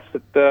this so much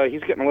that he's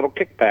getting a little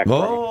kickback from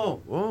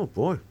it? Oh,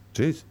 boy.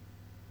 Jeez.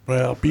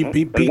 Well, be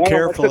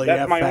careful. You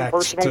have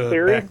facts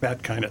to back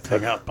that kind of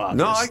thing up.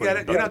 No, I get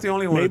it. You're not the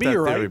only one. Maybe with that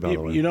you're theory, right. by the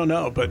way. You don't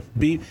know, but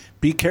be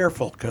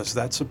careful because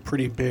that's a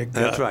pretty big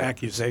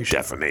accusation.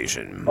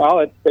 Defamation. Well,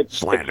 it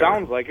Slander.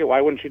 sounds like it. Why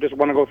wouldn't you just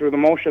want to go through the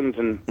motions?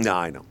 And No,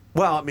 I know.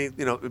 Well, I mean,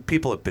 you know,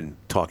 people have been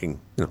talking.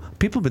 You know,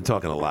 people have been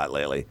talking a lot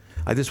lately.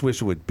 I just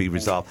wish it would be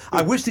resolved.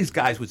 I wish these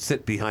guys would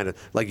sit behind it,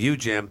 like you,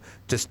 Jim.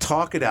 Just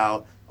talk it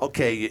out.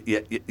 Okay,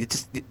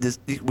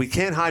 we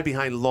can't hide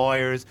behind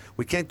lawyers.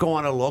 We can't go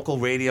on a local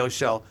radio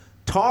show.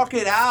 Talk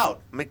it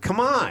out. I mean, come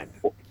on.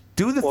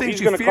 Do the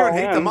things you fear and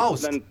hate the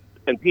most.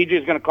 And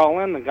PJ's going to call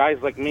in. The guys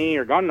like me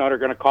or Gun Nut are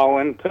going to call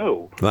in,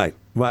 too. Right.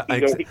 Well,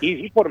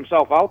 he put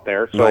himself out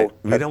there. So right.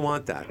 We don't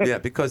want that. Yeah,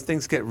 because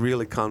things get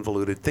really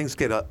convoluted. Things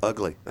get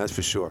ugly, that's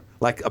for sure.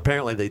 Like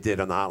apparently they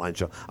did on the Hotline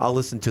show. I'll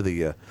listen to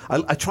the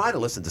I try to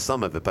listen to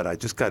some of it, but I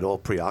just got all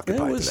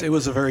preoccupied today. It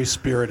was a very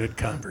spirited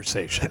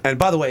conversation. And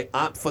by the way,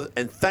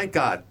 and thank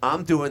God,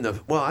 I'm doing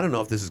I don't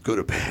know if this is good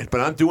or bad, but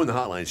I'm doing the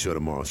Hotline show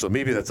tomorrow. So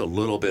maybe that's a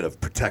little bit of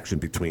protection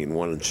between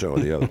one show or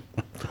the other.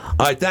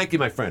 All right, thank you,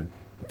 my friend.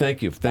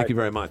 Thank you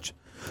very much.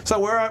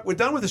 So we're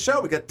done with the show.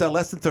 We got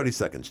less than 30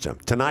 seconds, Jim.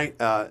 Tonight,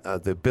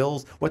 the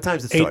Bills. What time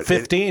does it start?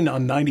 8:15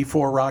 on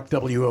 94 Rock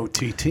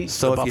WOTT.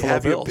 So if Buffalo you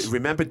have Bills.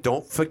 remember,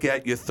 don't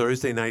forget your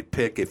Thursday night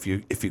pick. If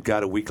you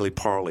got a weekly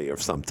parlay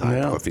of some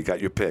type, or if you got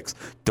your picks,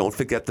 don't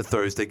forget the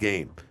Thursday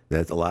game.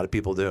 That a lot of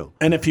people do.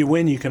 And if you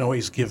win, you can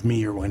always give me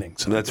your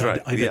winnings. That's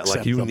right. I'd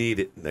like you them. need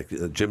it. Like,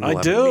 Jim I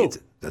Leven do. needs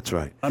it. That's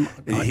right.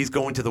 He's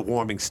going to the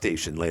warming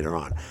station later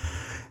on.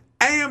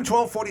 AM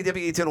 1240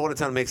 W18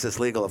 Watertown makes this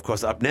legal. Of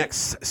course, up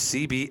next,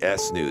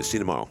 CBS News. See you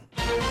tomorrow.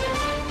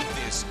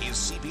 This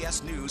is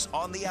CBS News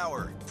on the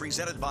Hour,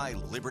 presented by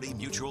Liberty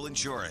Mutual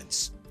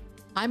Insurance.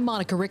 I'm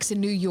Monica Ricks in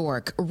New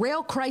York.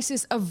 Rail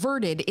crisis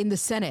averted in the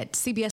Senate. CBS